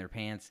and peeing their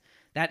pants.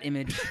 That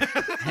image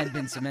had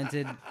been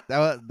cemented.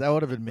 That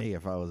would have been me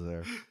if I was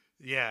there.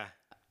 Yeah.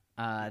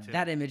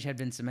 That image had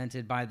been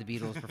cemented by the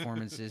Beatles'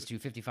 performances to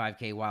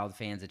 55K Wild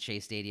fans at Shea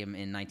Stadium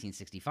in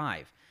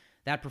 1965.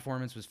 That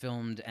performance was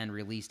filmed and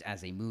released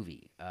as a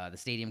movie. The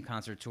stadium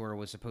concert tour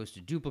was supposed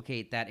to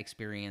duplicate that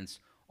experience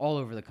all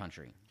over the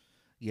country.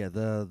 Yeah,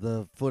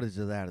 the footage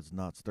of that is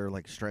nuts. They're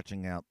like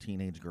stretching out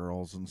teenage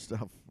girls and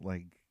stuff.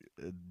 Like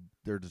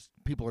they're just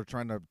people are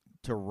trying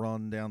to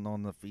run down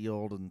on the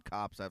field, and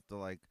cops have to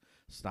like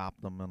stop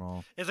them and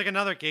all. It's like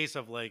another case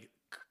of like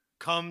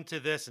come to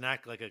this and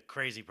act like a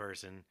crazy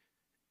person.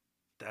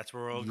 That's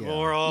where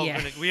we're all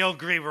Yeah. we all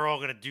agree we're all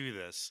gonna do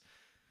this.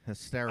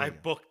 Hysteria. I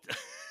booked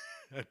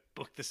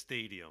the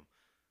stadium.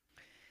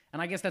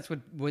 And I guess that's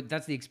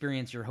that's the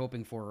experience you're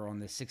hoping for on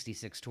the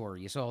 66 tour.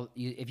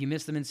 If you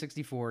missed them in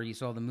 64, you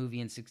saw the movie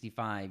in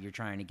 65, you're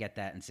trying to get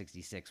that in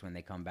 66 when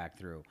they come back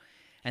through.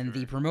 And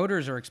the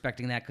promoters are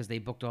expecting that because they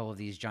booked all of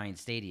these giant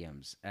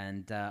stadiums.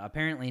 And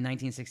apparently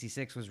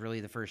 1966 was really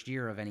the first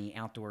year of any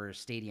outdoor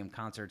stadium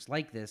concerts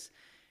like this.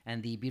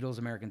 And the Beatles'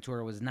 American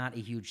tour was not a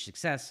huge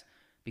success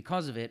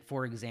because of it.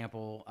 For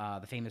example,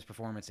 the famous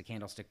performance at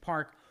Candlestick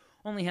Park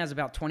only has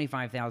about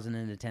 25,000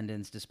 in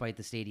attendance, despite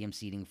the stadium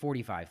seating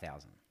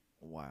 45,000.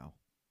 Wow.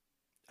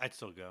 I'd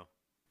still go.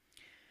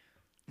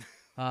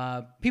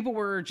 People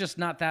were just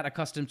not that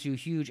accustomed to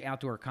huge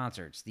outdoor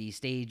concerts. The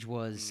stage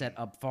was set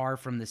up far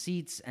from the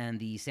seats, and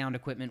the sound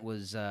equipment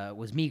was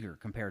meager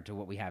compared to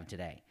what we have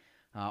today.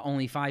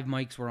 Only 5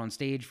 mics were on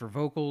stage for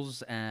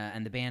vocals,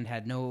 and the band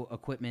had no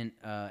equipment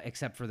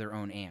except for their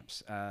own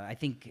amps. I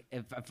think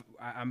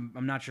I'm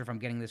not sure if I'm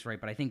getting this right,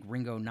 but I think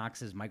Ringo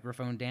knocks his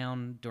microphone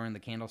down during the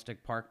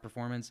Candlestick Park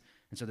performance,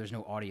 and so there's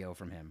no audio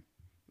from him,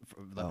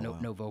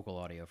 no vocal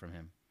audio from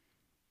him.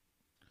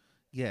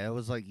 Yeah, it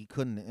was like you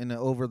couldn't, and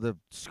over the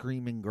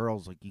screaming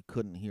girls, like you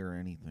couldn't hear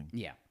anything.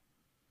 Yeah.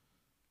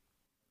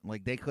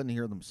 Like they couldn't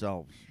hear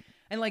themselves.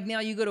 And like now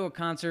you go to a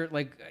concert,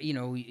 like, you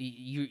know,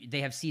 they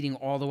have seating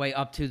all the way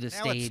up to the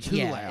Now stage. it's too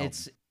yeah, loud.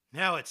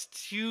 Now it's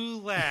too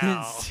loud.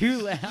 It's too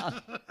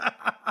loud.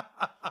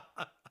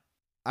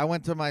 I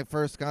went to my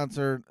first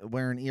concert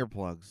wearing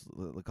earplugs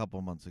a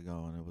couple months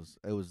ago, and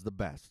it was the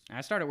best. I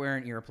started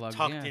wearing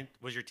earplugs.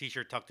 Was your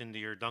t-shirt tucked into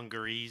your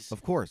dungarees?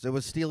 Of course, it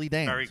was Steely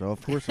Dan, so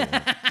of course it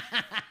was.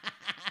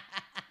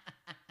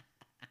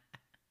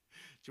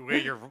 Did you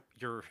wear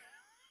your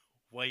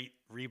white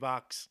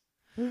Reeboks?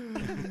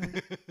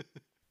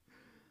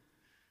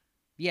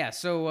 Yeah,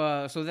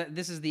 so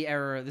this is the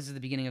era. This is the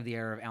beginning of the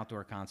era of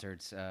outdoor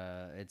concerts.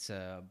 It's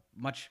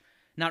much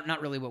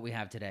not really what we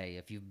have today.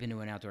 If you've been to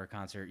an outdoor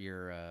concert,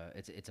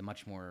 it's a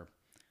much more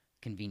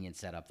convenient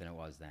setup than it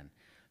was then.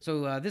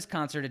 So this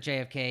concert at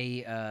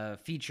JFK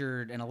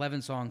featured an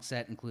 11-song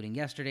set, including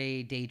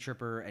 "Yesterday," "Day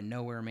Tripper," and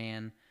 "Nowhere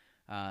Man."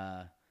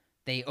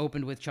 They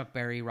opened with Chuck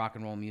Berry rock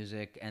and roll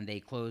music, and they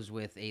closed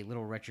with a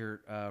Little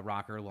Richard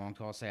rocker, "Long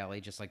Tall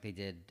Sally," just like they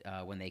did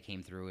when they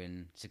came through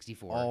in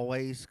 '64.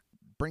 Always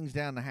brings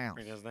down the house.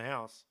 Brings down the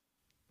house.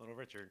 Little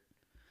Richard.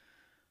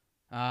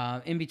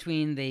 In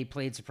between, they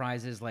played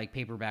surprises like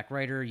Paperback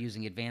Writer,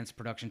 using advanced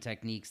production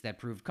techniques that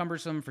proved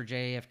cumbersome for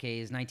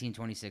JFK's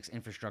 1926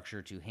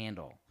 infrastructure to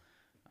handle.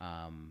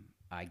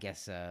 I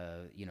guess,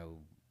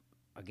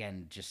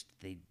 again, just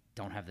they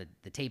don't have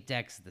the tape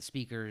decks, the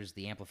speakers,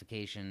 the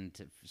amplification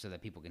so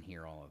that people can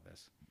hear all of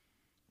this.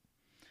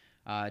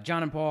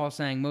 John and Paul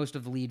sang most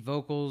of the lead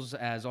vocals,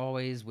 as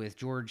always, with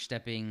George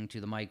stepping to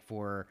the mic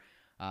for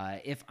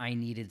 "If I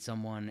Needed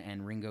Someone"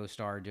 and Ringo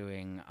Starr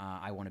doing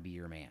 "I Want to Be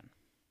Your Man."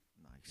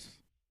 Nice.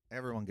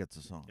 Everyone gets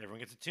a song. Everyone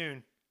gets a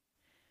tune.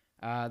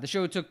 The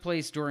show took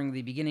place during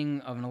the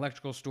beginning of an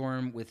electrical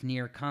storm with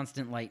near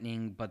constant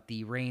lightning, but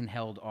the rain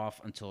held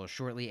off until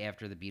shortly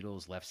after the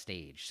Beatles left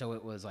stage. So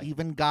it was like...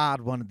 Even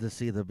God wanted to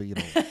see the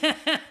Beatles.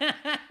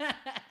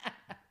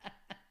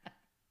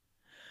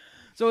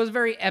 So it was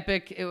very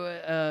epic. It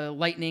was,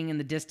 lightning in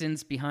the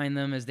distance behind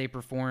them as they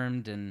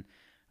performed, and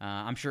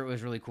I'm sure it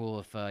was really cool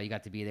if you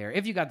got to be there.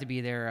 If you got to be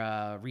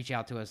there, reach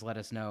out to us. Let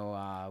us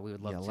know. We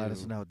would love to. Let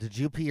us know. Did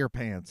you pee your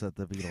pants at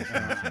the Beatles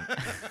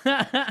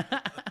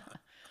concert?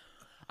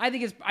 I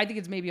think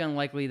it's maybe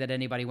unlikely that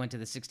anybody went to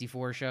the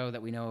 64 show,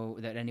 that we know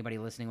that anybody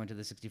listening went to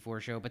the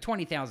 64 show, but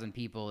 20,000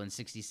 people in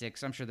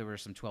 66. I'm sure there were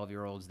some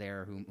 12-year-olds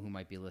there who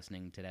might be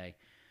listening today.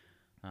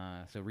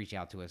 So reach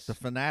out to us. The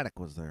fanatic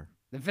was there.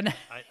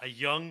 A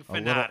young A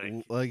little-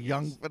 fanatic. A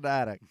young Yes.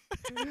 fanatic.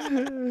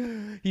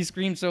 He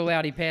screamed so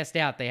loud he passed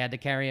out. They had to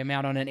carry him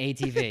out on an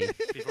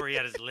ATV. Before he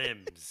had his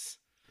limbs.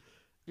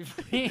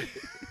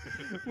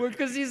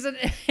 Because he's an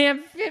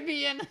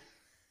amphibian.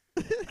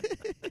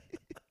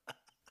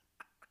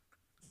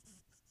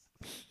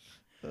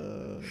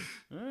 All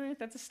right,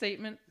 that's a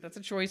statement. That's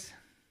a choice.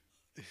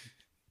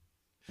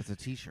 It's a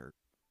T-shirt.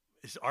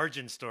 His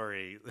origin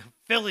story.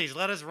 Phillies,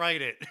 let us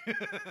write it.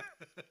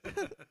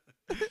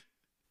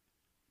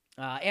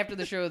 After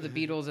the show, the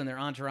Beatles and their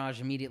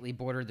entourage immediately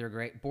boarded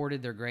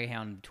their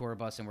Greyhound tour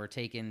bus and were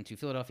taken to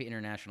Philadelphia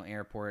International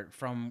Airport,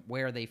 from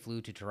where they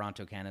flew to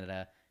Toronto,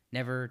 Canada,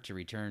 never to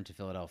return to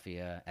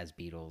Philadelphia as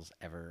Beatles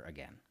ever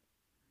again.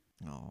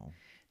 Oh.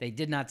 They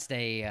did not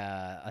stay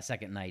a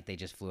second night. They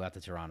just flew out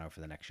to Toronto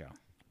for the next show.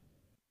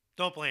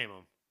 Don't blame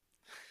him.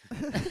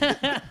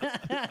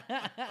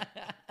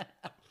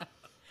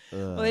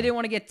 Well, they didn't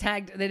want to get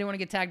tagged. They didn't want to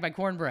get tagged by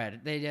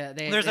Cornbread. They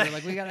were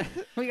like, we gotta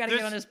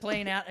get on this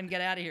plane out and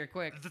get out of here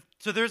quick.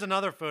 So there's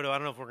another photo. I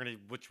don't know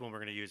which one we're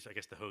gonna use. I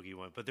guess the hoagie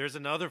one. But there's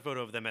another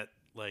photo of them at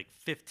like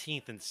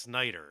 15th and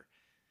Snyder.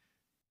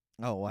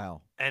 Oh,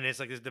 wow. And it's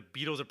like the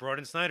Beatles at Broad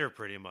and Snyder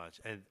pretty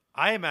much. And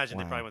I imagine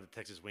they Wow. probably went to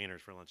Texas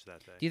Wieners for lunch that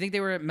day. Do you think they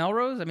were at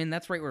Melrose? I mean,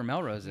 that's right where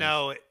Melrose is.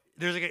 No,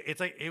 there's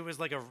like it was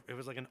like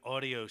an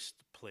audio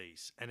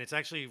place, and it's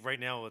actually right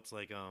now it's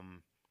like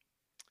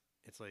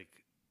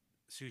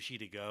sushi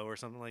to go or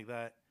something like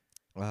that.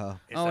 It's Oh,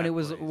 and that it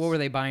was place. what were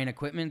they buying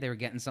equipment? They were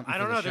getting something. I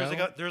for don't the know.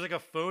 show? There's like a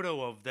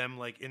photo of them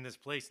like in this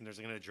place, and there's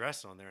like an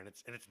address on there, and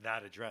it's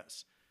that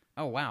address.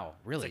 Oh wow,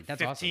 really? It's like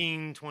That's awesome.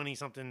 15, 20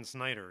 something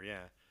Snyder.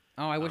 Yeah.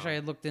 Oh, I wish I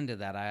had looked into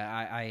that.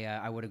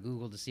 I would have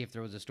Googled to see if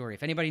there was a story.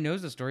 If anybody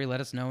knows the story, let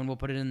us know, and we'll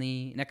put it in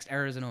the next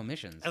errors and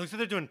omissions. It looks like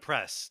they're doing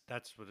press.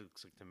 That's what it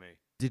looks like to me.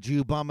 Did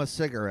you bum a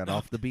cigarette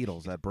off the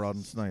Beatles at Broad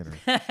and Snyder?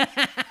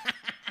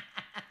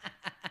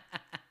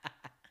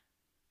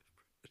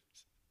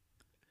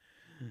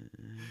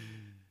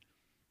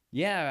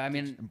 Yeah, I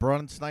mean,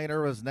 Broad and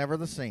Snyder was never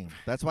the same.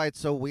 That's why it's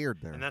so weird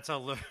there. And that's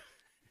how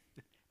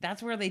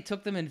that's where they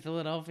took them in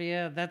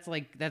Philadelphia. That's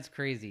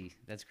crazy.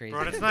 That's crazy.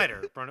 Broad and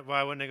Snyder.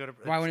 Why wouldn't they go to?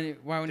 Why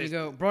wouldn't you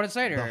go Broad and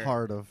Cider? The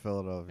heart of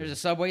Philadelphia. There's a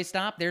Subway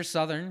stop. There's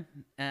Southern.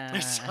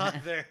 There's some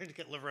there to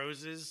get La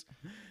Rose's.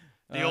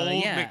 The Uh,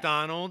 old yeah.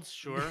 McDonald's.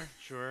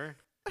 Sure.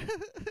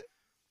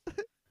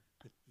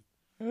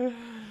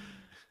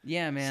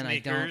 Yeah, man.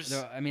 Sneakers.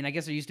 I mean, I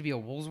guess there used to be a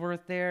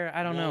Woolworth there.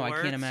 I don't know. I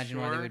Woolworth, can't imagine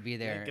why they sure. would be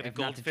there. Get a If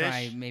not to try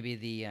goldfish. maybe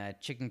the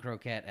chicken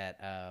croquette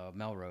at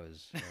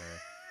Melrose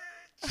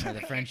or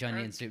the French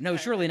onion soup. No,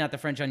 surely not the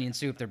French onion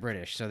soup. They're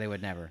British, so they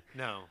would never.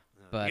 No.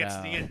 But,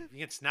 you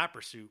get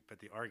snapper soup at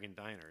the Argan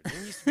Diner. Didn't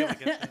you used to be able to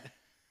get that?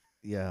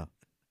 Yeah.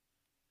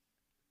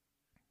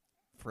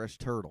 Fresh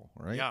turtle,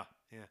 right? Yeah.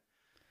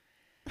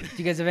 Do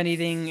you guys have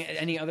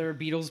any other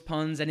Beatles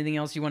puns? Anything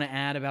else you want to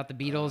add about the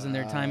Beatles and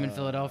their time in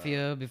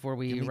Philadelphia before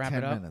we Give me wrap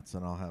 10 it up? minutes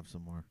and I'll have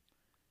some more.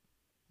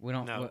 We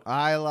don't. No.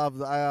 I love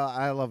the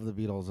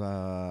Beatles.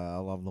 I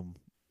love them.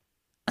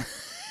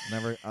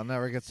 I'll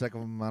never get sick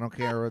of them. I don't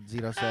care what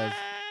Zito says.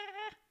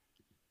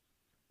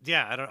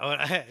 Yeah, I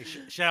don't.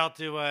 Shout out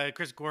to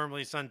Chris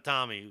Gormley's son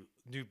Tommy,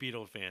 new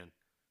Beatle fan.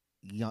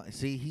 Yeah,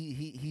 see,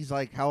 he's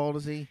like, how old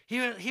is he?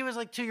 He was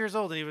like 2 years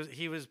old, and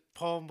he was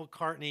Paul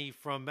McCartney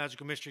from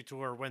Magical Mystery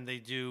Tour when they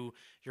do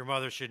Your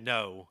Mother Should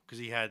Know, because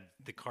he had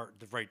the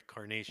right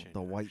carnation,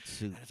 The white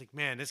suit. And it's like,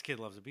 man, this kid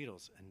loves the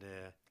Beatles, and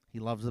He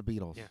loves the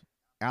Beatles. Yeah.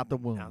 Out the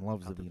womb, Out-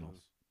 loves out the the Beatles.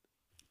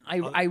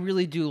 I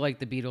really do like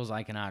the Beatles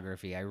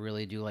iconography. I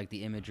really do like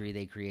the imagery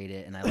they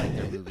created, and I like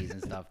their movies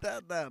and stuff.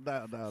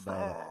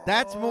 No.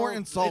 That's more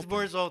insulting. It's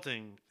more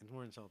insulting. It's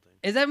more insulting.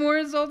 Is that more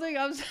insulting?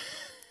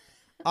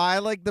 I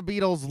like the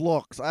Beatles'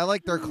 looks. I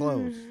like their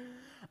clothes.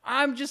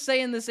 I'm just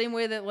saying the same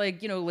way that,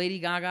 like, you know, Lady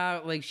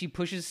Gaga, like, she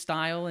pushes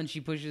style and she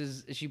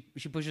pushes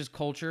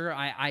culture.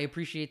 I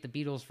appreciate the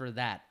Beatles for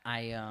that.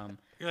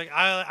 You're like,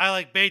 I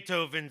like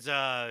Beethoven's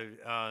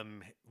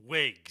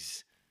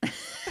wigs.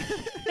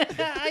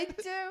 I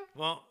do.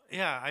 Well,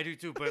 yeah, I do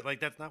too, but like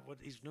that's not what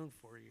he's known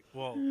for.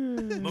 Well,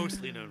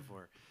 mostly known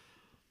for.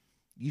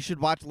 You should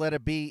watch Let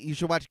It Be. You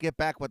should watch Get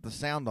Back with the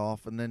sound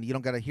off, and then you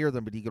don't got to hear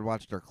them, but you can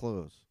watch their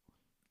clothes.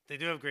 They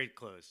do have great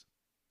clothes.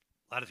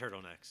 A lot of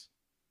turtlenecks.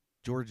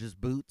 George's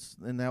boots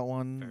in that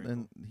one, Very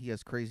and he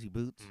has crazy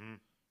boots. Mm-hmm.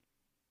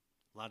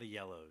 A lot of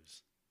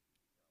yellows.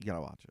 You got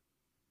to watch it.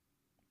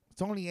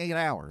 It's only 8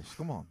 hours.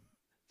 Come on.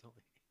 It's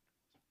only-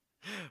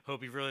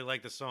 Hope you really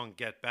like the song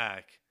 "Get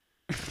Back."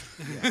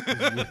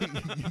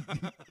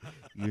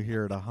 You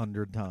hear it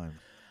 100 times.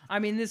 I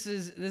mean, this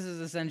is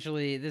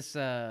essentially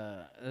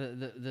the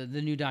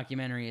new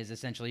documentary is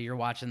essentially you're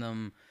watching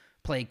them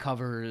play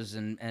covers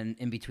and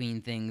in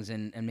between things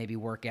and maybe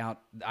work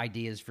out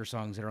ideas for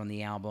songs that are on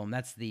the album.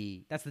 That's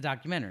the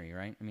documentary,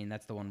 right? I mean,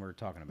 that's the one we're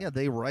talking about. Yeah,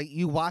 they write.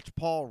 You watch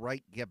Paul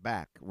write Get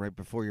Back right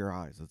before your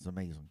eyes. It's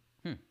amazing.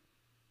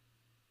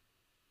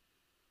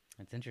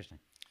 That's interesting.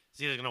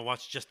 So you're gonna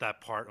watch just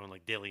that part on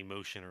like Daily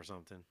Motion or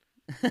something.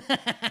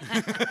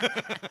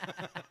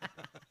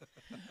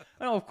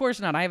 No, of course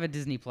not. I have a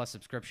Disney Plus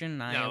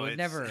subscription. I No, would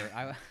it's- never.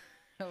 I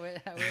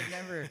would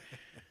never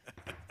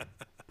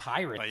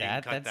pirate But you can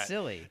that. cut That's that.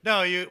 silly.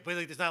 No, but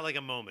like, it's not like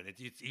a moment.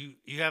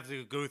 You have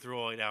to go through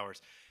all 8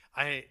 hours.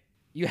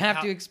 You have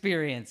How- to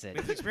experience it.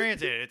 It's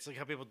experience it. It's like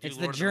how people do. It's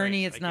the Lord of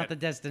journey. Rings. It's I not the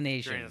get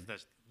destination. journey,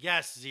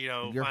 yes,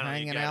 Zito. You're finally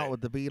hanging get out it.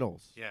 with the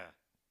Beatles. Yeah.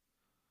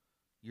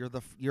 You're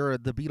the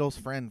Beatles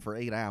friend for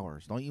 8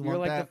 hours. Don't you You're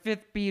want like that? the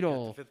fifth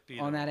Beatle, fifth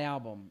Beatle. on that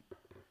album,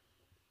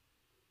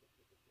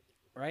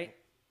 right?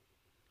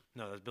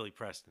 No, that's Billy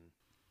Preston.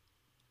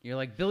 You're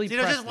like Billy Zito,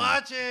 Preston. just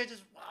watch it.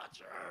 Just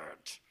watch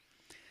it.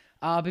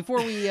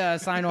 Before we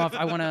sign off,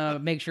 I want to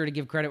make sure to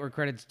give credit where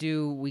credit's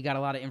due. We got a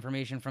lot of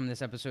information from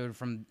this episode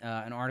from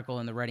an article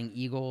in the Reading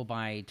Eagle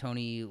by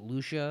Tony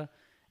Lucia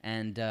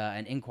and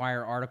an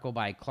Inquirer article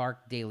by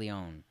Clark De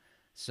Leon.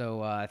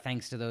 So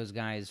thanks to those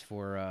guys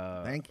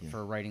for Thank you.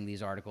 for writing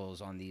these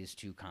articles on these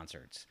two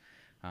concerts.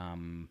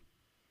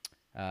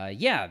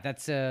 Yeah,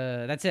 that's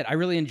it. I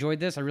really enjoyed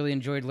this. I really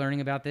enjoyed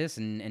learning about this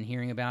and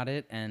hearing about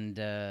it. And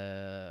you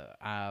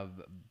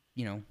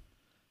know,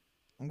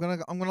 I'm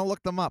gonna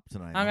look them up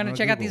tonight. I'm gonna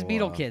check out these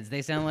Google, Beatle kids.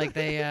 They sound like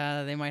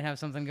they might have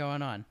something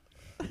going on.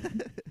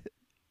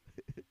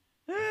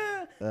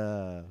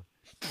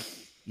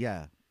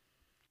 Yeah.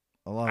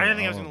 I didn't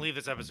think I was going to leave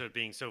this episode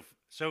being so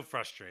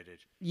frustrated.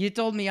 You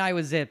told me I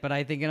was it, but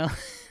I think in a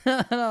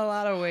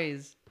lot of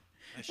ways.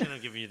 I shouldn't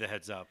have given you the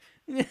heads up.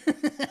 In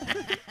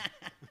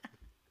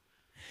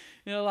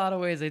a lot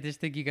of ways, I just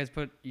think you guys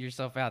put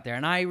yourself out there,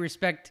 and I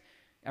respect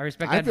that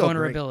feel great.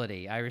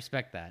 vulnerability. I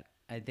respect that.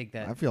 I think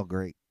that I feel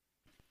great.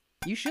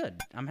 you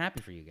should. I'm happy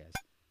for you guys.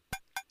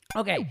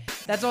 Okay,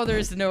 that's all there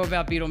is to know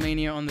about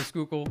Beatlemania on the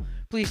Schuylkill.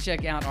 Please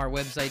check out our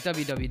website,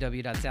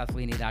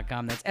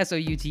 www.southfellini.com. That's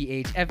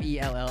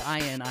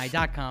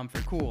SOUTHFELLINI.com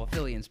for cool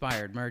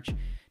Philly-inspired merch.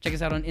 Check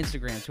us out on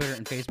Instagram, Twitter,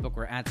 and Facebook.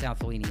 We're at South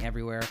Fellini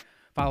everywhere.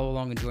 Follow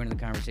along and join in the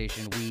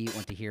conversation. We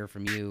want to hear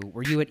from you.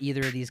 Were you at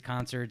either of these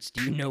concerts?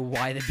 Do you know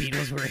why the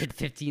Beatles were at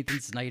 15th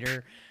and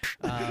Snyder?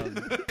 Do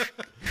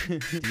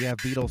you have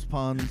Beatles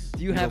puns?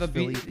 Do you have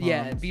Philly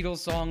puns? Beatles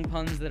song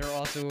puns that are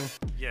also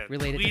Yeah,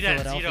 related to tweet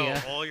at Philadelphia?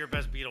 Zito all your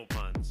best Beatle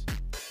puns.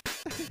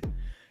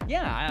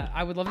 Yeah,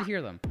 I would love to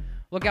hear them.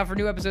 Look out for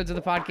new episodes of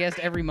the podcast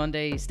every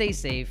Monday. Stay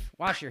safe.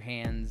 Wash your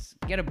hands.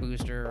 Get a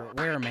booster.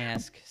 Wear a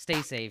mask.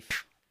 Stay safe.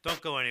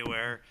 Don't go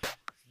anywhere.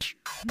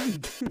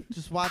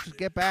 Just watch it.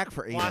 Get back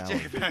for 8 Watch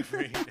hours. it back for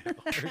 8 hours.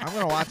 I'm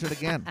gonna watch it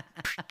again.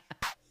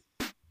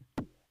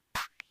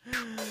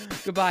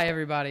 Goodbye,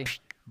 everybody.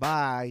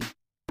 Bye.